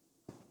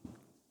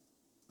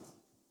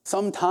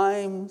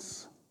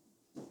 sometimes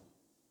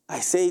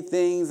I say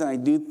things and I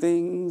do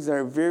things that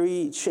are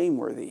very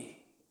shameworthy.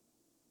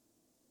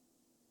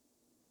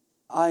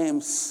 I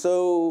am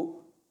so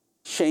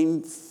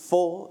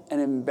shameful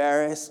and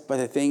embarrassed by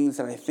the things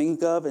that I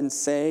think of and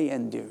say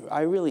and do.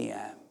 I really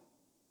am.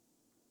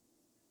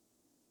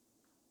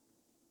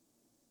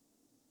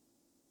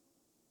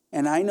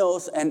 And I know,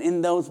 and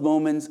in those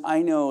moments,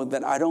 I know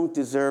that I don't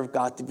deserve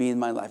God to be in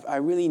my life.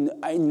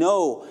 I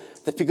know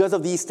that because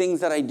of these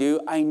things that I do,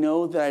 I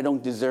know that I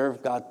don't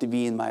deserve God to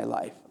be in my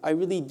life. I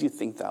really do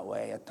think that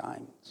way at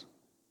times.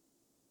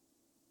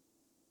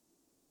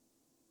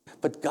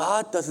 But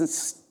God doesn't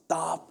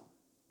stop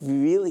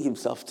revealing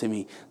himself to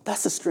me.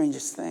 That's the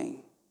strangest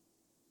thing.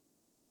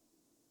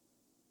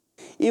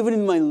 Even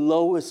in my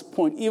lowest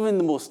point, even in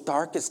the most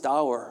darkest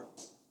hour,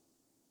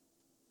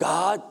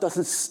 God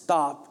doesn't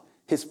stop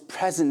his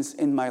presence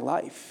in my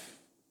life.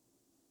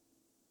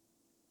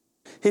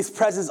 His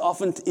presence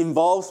often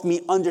involves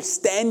me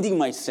understanding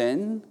my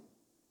sin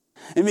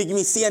and making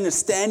me see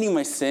understanding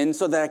my sin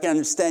so that I can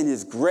understand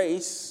his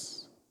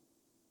grace.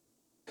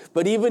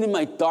 But even in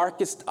my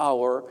darkest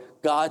hour,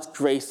 God's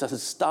grace doesn't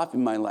stop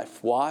in my life.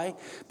 Why?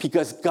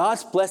 Because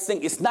God's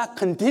blessing is not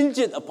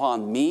contingent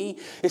upon me.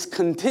 It's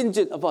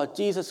contingent upon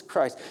Jesus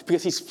Christ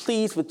because he's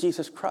pleased with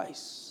Jesus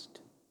Christ.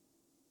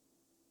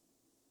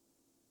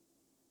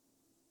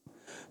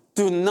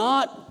 Do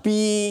not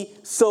be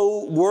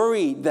so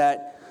worried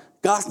that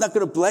God's not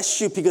going to bless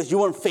you because you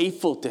weren't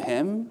faithful to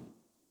him.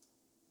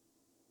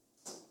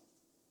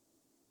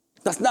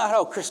 That's not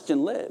how a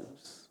Christian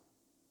lives.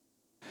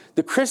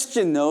 The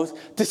Christian knows,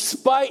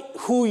 despite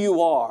who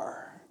you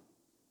are,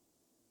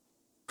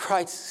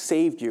 Christ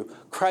saved you.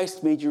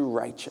 Christ made you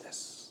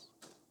righteous.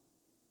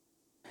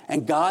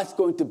 And God's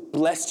going to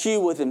bless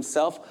you with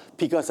himself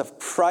because of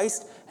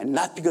Christ and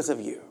not because of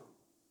you.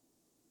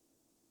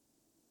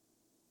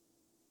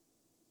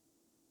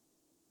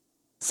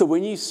 So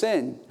when you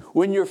sin,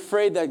 when you're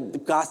afraid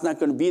that God's not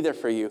going to be there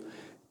for you,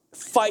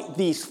 fight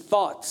these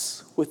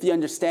thoughts with the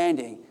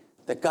understanding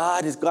that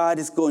God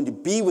is going to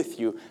be with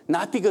you,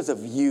 not because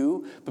of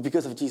you, but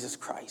because of Jesus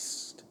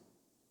Christ.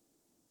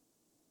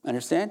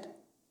 Understand?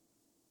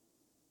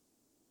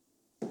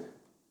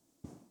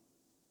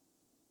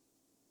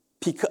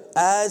 Because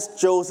as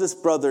Joseph's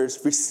brothers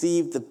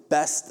received the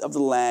best of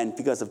the land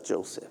because of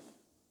Joseph,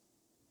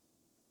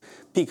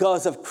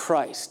 because of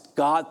Christ,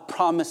 God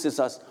promises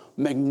us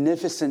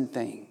magnificent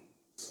things.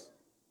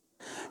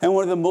 And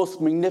one of the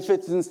most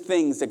magnificent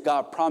things that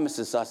God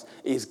promises us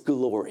is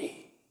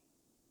glory.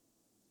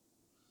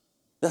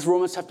 That's what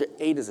Romans chapter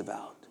 8 is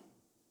about.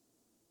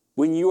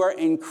 When you are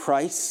in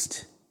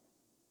Christ,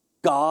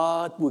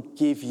 God will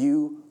give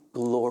you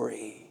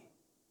glory.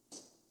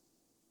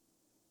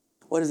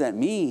 What does that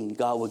mean,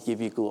 God will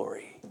give you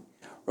glory?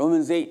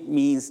 Romans 8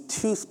 means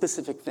two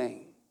specific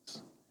things.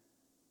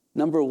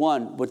 Number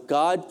one, what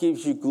God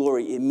gives you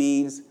glory, it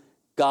means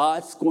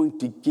God's going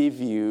to give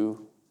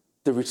you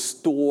the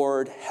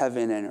restored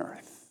heaven and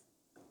earth.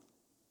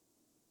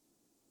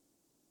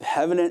 The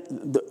heaven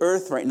and the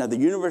earth right now, the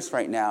universe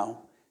right now,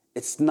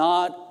 it's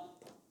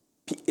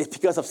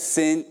because of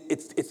sin,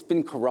 it's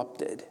been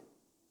corrupted.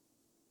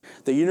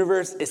 The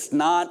universe is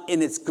not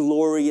in its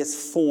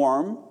glorious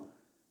form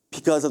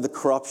because of the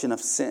corruption of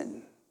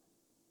sin.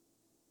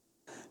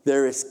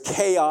 There is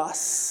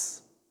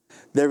chaos,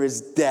 there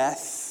is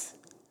death,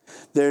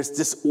 there's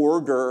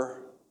disorder,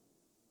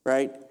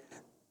 right?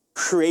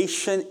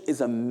 Creation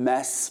is a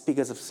mess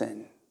because of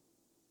sin.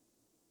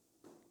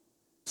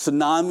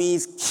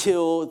 Tsunamis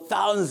kill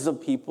thousands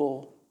of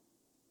people.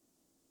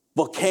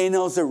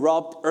 Volcanoes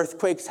erupt,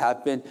 earthquakes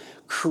happen.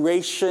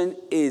 Creation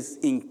is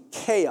in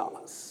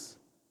chaos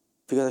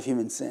because of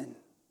human sin.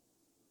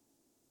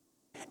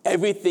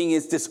 Everything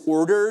is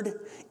disordered.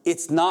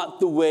 It's not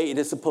the way it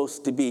is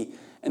supposed to be.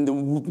 And the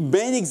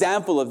main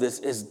example of this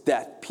is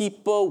that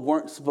people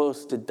weren't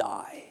supposed to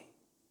die.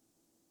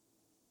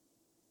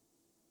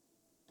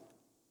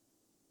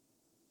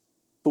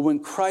 But when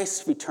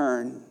Christ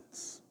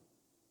returns,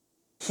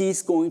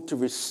 he's going to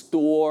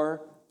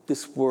restore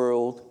this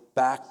world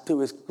back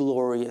to its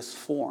glorious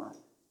form.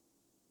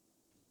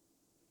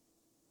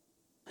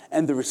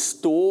 And the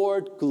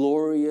restored,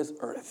 glorious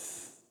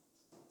earth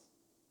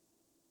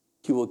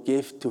he will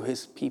give to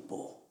his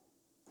people.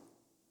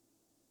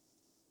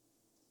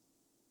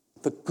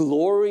 The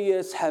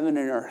glorious heaven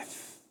and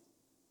earth,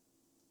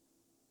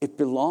 it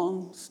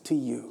belongs to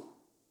you.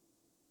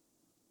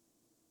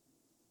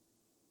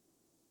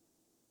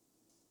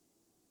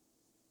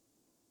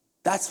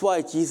 That's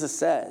why Jesus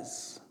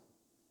says,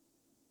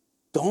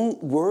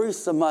 don't worry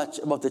so much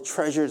about the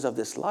treasures of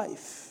this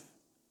life.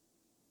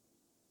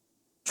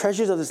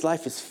 Treasures of this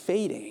life is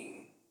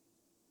fading.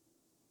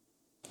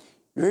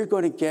 You're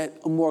going to get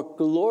a more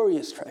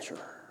glorious treasure.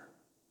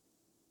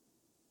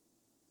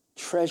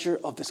 Treasure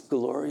of this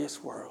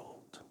glorious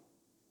world.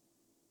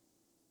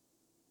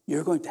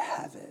 You're going to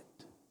have it.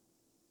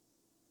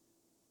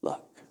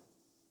 Look,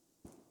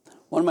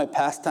 one of my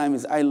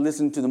pastimes is I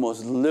listen to the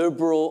most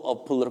liberal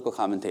of political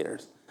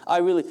commentators. I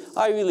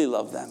really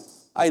love them.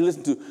 I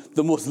listen to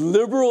the most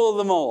liberal of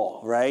them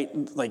all, right?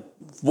 Like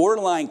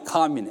borderline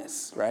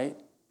communists, right?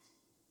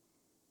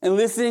 And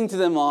listening to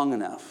them long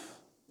enough,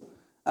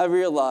 I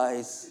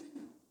realize,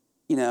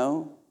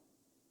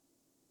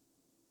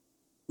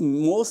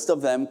 most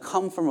of them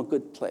come from a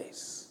good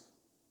place.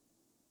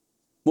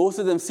 Most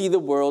of them see the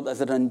world as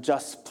an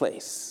unjust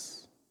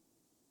place.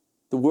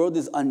 The world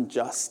is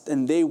unjust,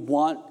 and they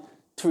want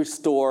to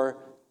restore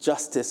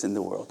justice in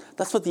the world.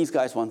 That's what these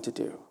guys want to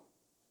do.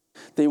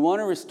 They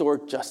want to restore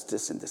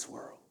justice in this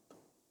world.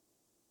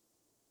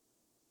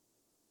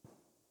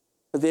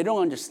 But they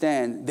don't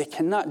understand they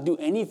cannot do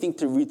anything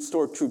to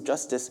restore true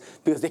justice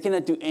because they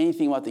cannot do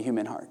anything about the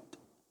human heart.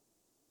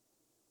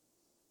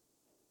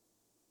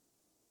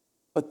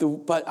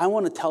 But I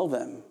want to tell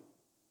them,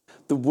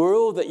 the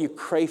world that you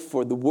crave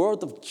for, the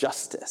world of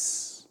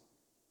justice,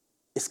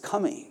 is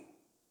coming.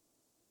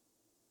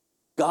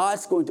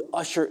 God's going to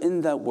usher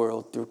in that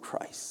world through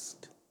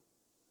Christ.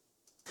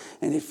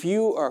 And if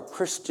you are a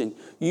Christian,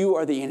 you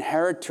are the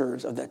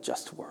inheritors of that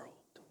just world.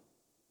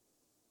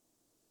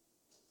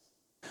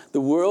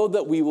 The world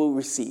that we will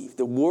receive, is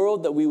a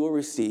world that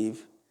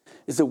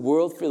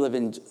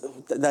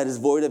is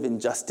void of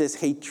injustice,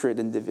 hatred,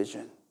 and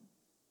division.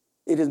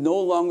 It will no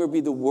longer be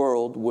the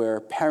world where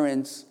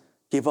parents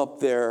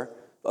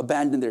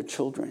abandon their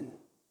children.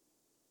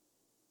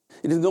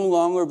 It will no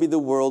longer be the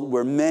world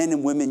where men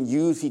and women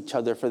use each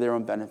other for their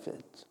own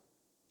benefit.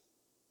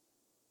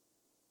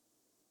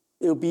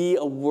 It will be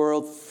a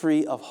world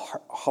free of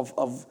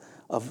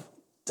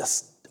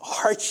just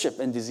hardship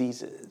and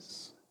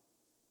diseases.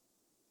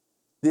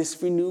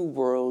 This renewed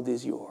world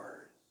is yours.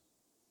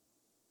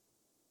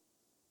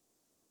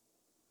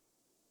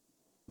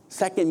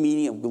 Second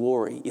meaning of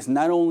glory is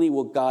not only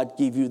will God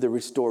give you the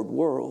restored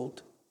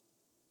world,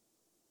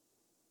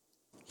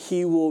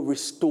 he will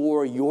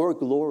restore your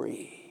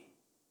glory.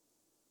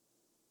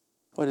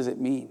 What does it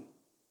mean?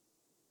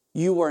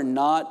 You are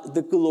not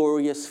the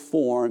glorious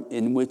form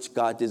in which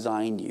God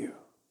designed you.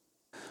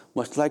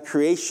 Much like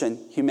creation,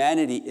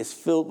 humanity is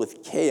filled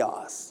with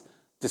chaos,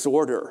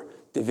 disorder,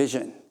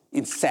 division,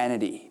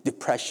 insanity,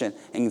 depression,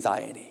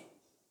 anxiety.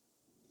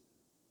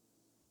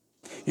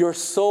 Your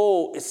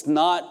soul is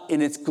not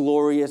in its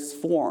glorious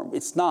form.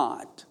 It's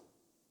not.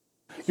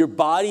 Your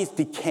body's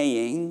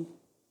decaying.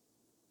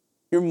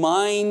 Your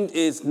mind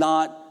is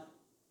not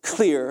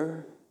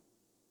clear.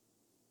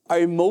 Our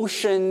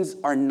emotions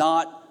are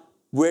not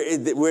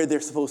where they're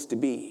supposed to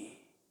be.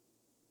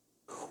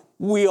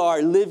 We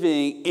are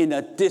living in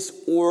a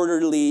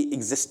disorderly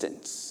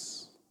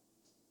existence.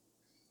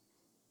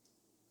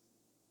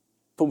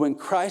 But when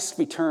Christ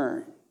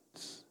returns,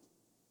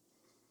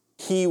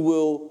 he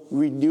will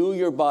renew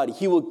your body.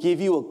 He will give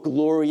you a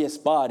glorious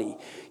body.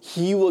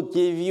 He will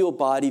give you a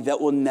body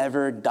that will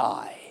never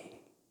die.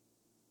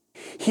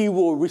 He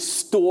will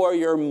restore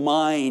your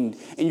mind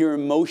and your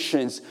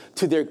emotions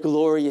to their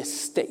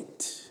glorious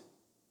state.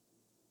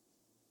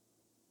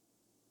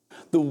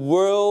 The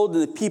world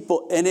and the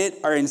people in it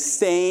are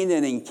insane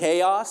and in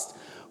chaos.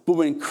 But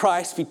when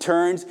Christ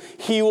returns,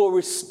 he will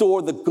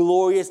restore the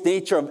glorious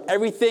nature of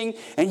everything,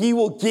 and he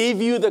will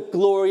give you the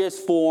glorious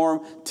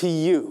form to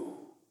you.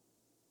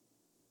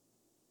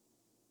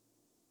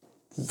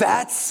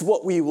 That's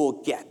what we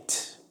will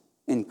get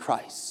in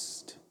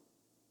Christ.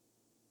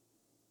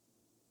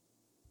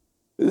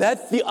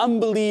 Let the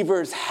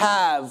unbelievers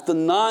have the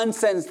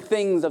nonsense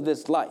things of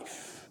this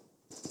life.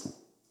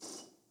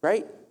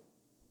 Right?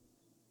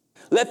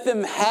 Let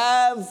them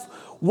have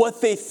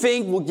what they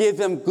think will give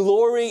them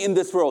glory in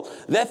this world.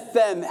 Let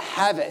them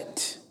have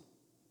it.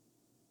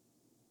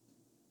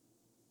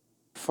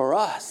 For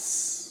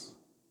us,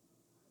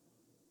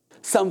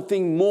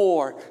 something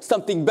more,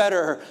 something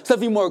better,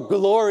 something more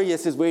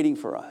glorious is waiting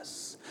for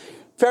us.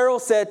 Pharaoh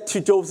said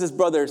to Joseph's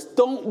brothers,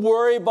 don't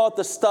worry about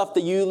the stuff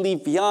that you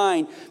leave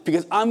behind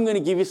because I'm going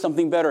to give you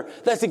something better.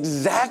 That's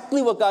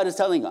exactly what God is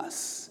telling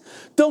us.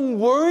 Don't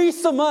worry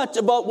so much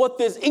about what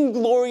this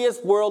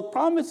inglorious world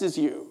promises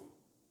you.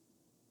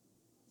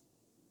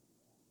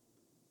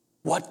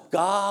 What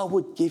God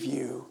would give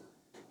you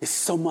is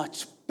so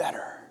much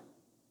better.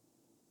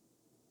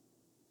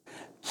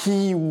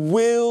 He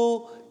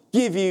will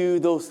give you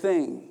those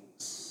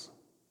things.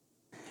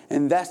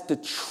 And that's the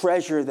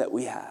treasure that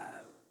we have.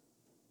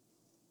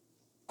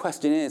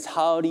 Question is,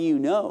 how do you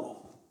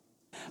know?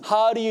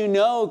 How do you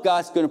know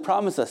God's going to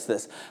promise us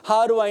this?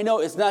 How do I know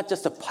it's not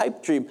just a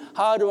pipe dream?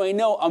 How do I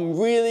know I'm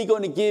really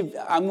going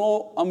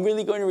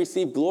to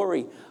receive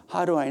glory?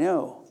 How do I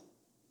know?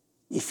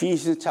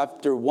 Ephesians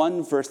chapter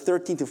 1, verses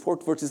 13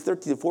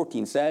 to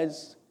 14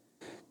 says,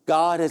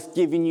 God has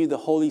given you the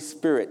Holy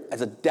Spirit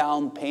as a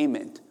down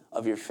payment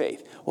of your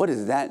faith. What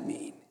does that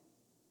mean?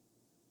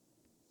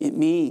 It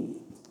means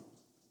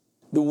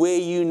the way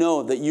you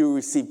know that you will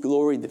receive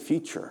glory in the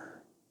future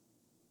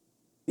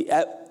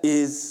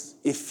is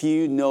if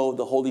you know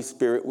the Holy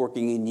Spirit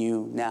working in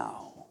you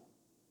now.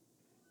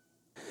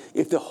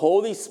 If the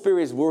Holy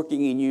Spirit is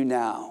working in you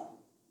now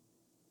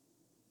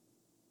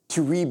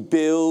to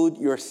rebuild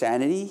your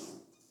sanity,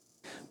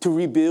 to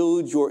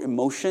rebuild your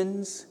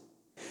emotions,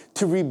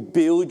 to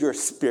rebuild your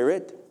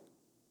spirit,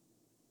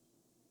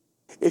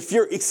 if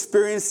you're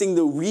experiencing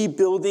the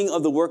rebuilding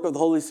of the work of the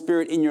Holy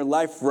Spirit in your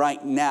life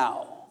right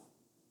now,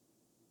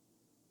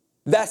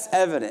 that's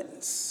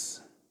evidence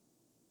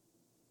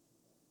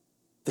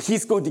that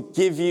He's going to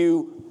give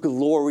you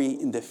glory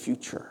in the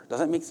future. Does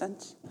that make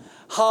sense?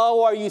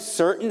 How are you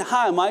certain?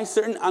 How am I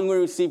certain I'm going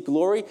to receive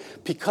glory?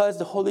 Because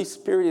the Holy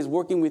Spirit is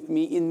working with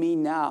me in me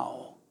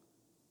now.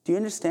 Do you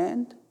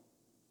understand?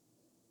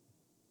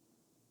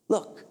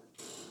 Look,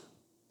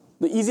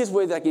 the easiest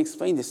way that I can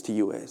explain this to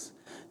you is,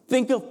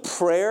 think of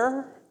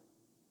prayer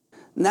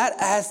not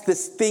as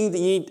this thing that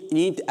you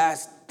need to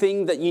ask,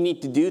 thing that you need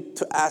to do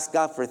to ask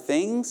God for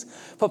things,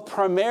 but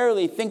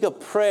primarily think of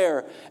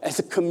prayer as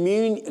a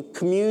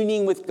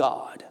communing with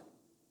God.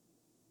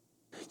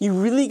 You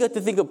really got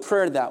to think of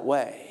prayer that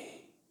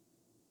way.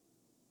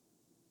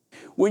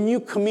 When you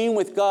commune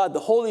with God,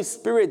 the Holy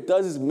Spirit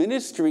does His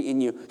ministry in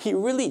you. He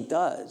really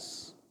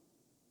does.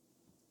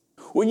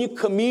 When you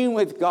commune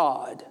with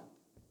God,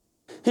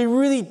 He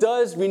really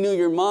does renew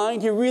your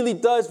mind. He really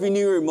does renew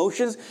your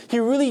emotions. He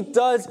really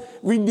does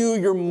renew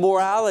your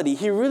morality.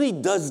 He really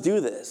does do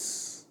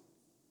this.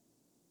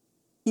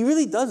 He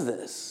really does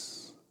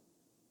this.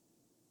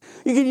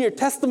 You can hear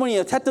testimony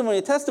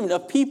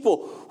of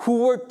people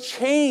who were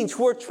changed,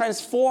 who were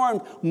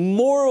transformed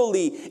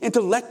morally,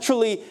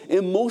 intellectually,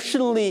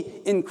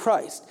 emotionally in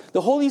Christ.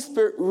 The Holy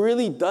Spirit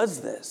really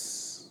does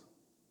this.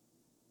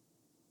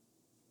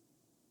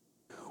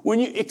 When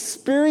you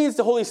experience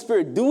the Holy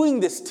Spirit doing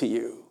this to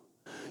you,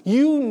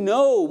 you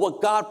know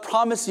what God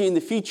promised you in the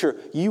future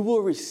you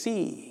will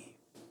receive.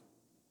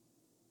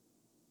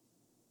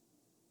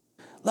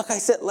 Like I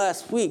said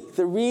last week,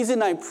 the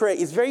reason I pray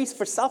is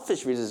for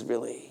selfish reasons,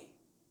 really.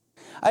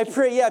 I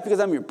pray, because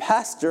I'm your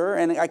pastor,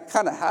 and I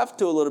kind of have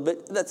to a little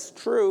bit. That's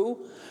true.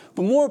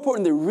 But more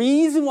important, the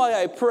reason why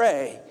I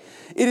pray,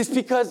 it is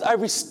because I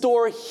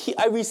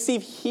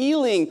receive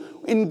healing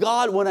in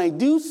God when I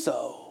do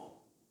so.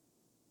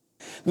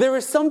 There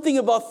is something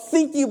about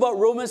thinking about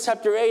Romans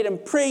chapter 8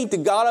 and praying to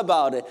God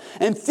about it,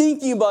 and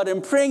thinking about it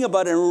and praying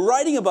about it and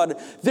writing about it.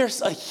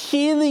 There's a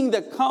healing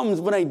that comes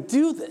when I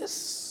do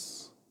this.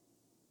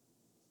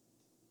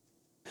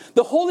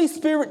 The Holy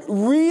Spirit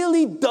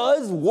really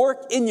does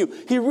work in you.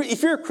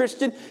 If you're a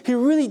Christian, He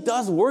really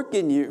does work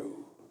in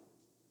you.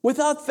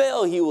 Without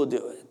fail, He will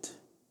do it.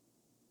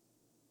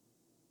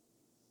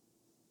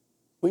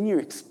 When you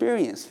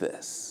experience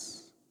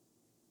this,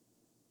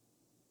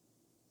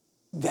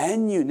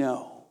 then you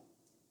know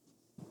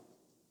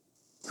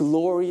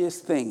glorious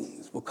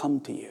things will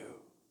come to you.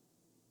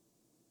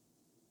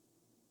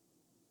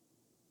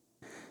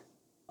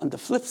 On the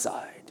flip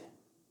side,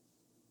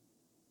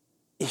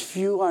 if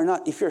you're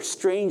a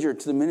stranger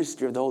to the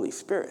ministry of the Holy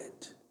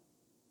Spirit,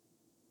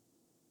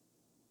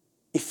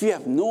 if you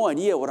have no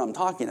idea what I'm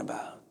talking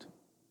about,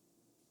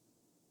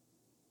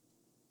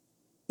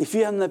 if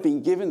you have not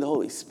been given the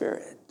Holy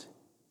Spirit,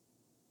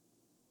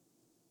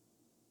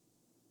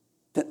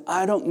 then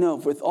I don't know,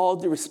 with all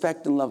due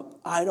respect and love,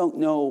 I don't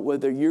know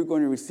whether you're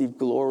going to receive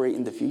glory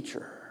in the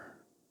future.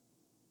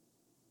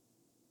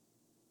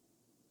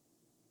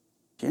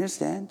 Do you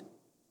understand?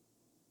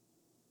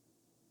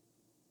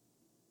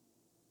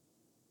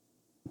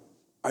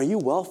 Are you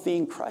wealthy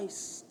in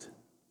Christ?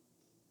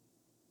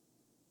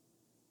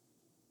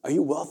 Are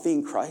you wealthy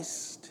in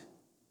Christ?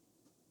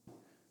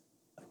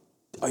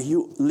 Are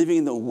you living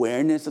in the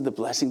awareness of the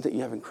blessings that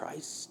you have in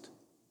Christ?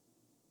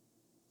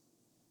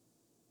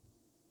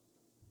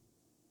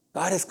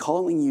 God is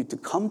calling you to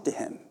come to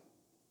Him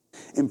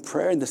in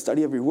prayer and the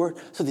study of your word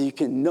so that you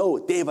can know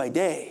day by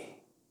day.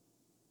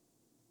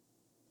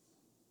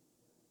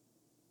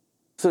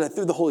 So that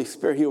through the Holy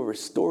Spirit, He will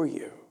restore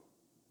you.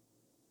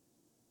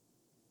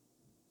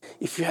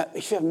 if you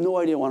have no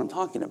idea what I'm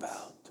talking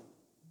about,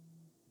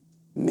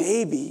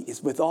 maybe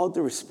it's with all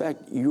due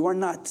respect, you are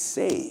not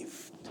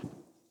saved.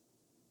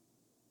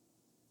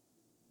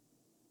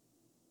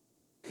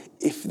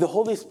 If the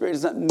Holy Spirit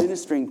is not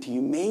ministering to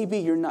you, maybe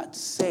you're not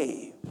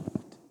saved.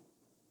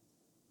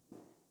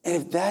 And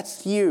if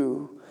that's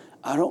you,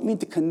 I don't mean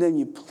to condemn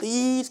you.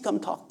 Please come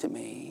talk to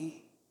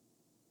me.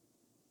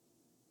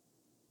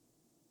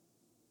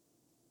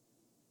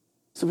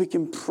 So we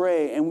can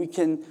pray, and we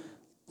can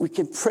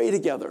pray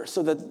together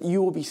so that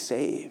you will be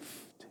saved.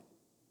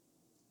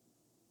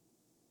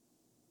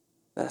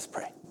 Let us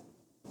pray.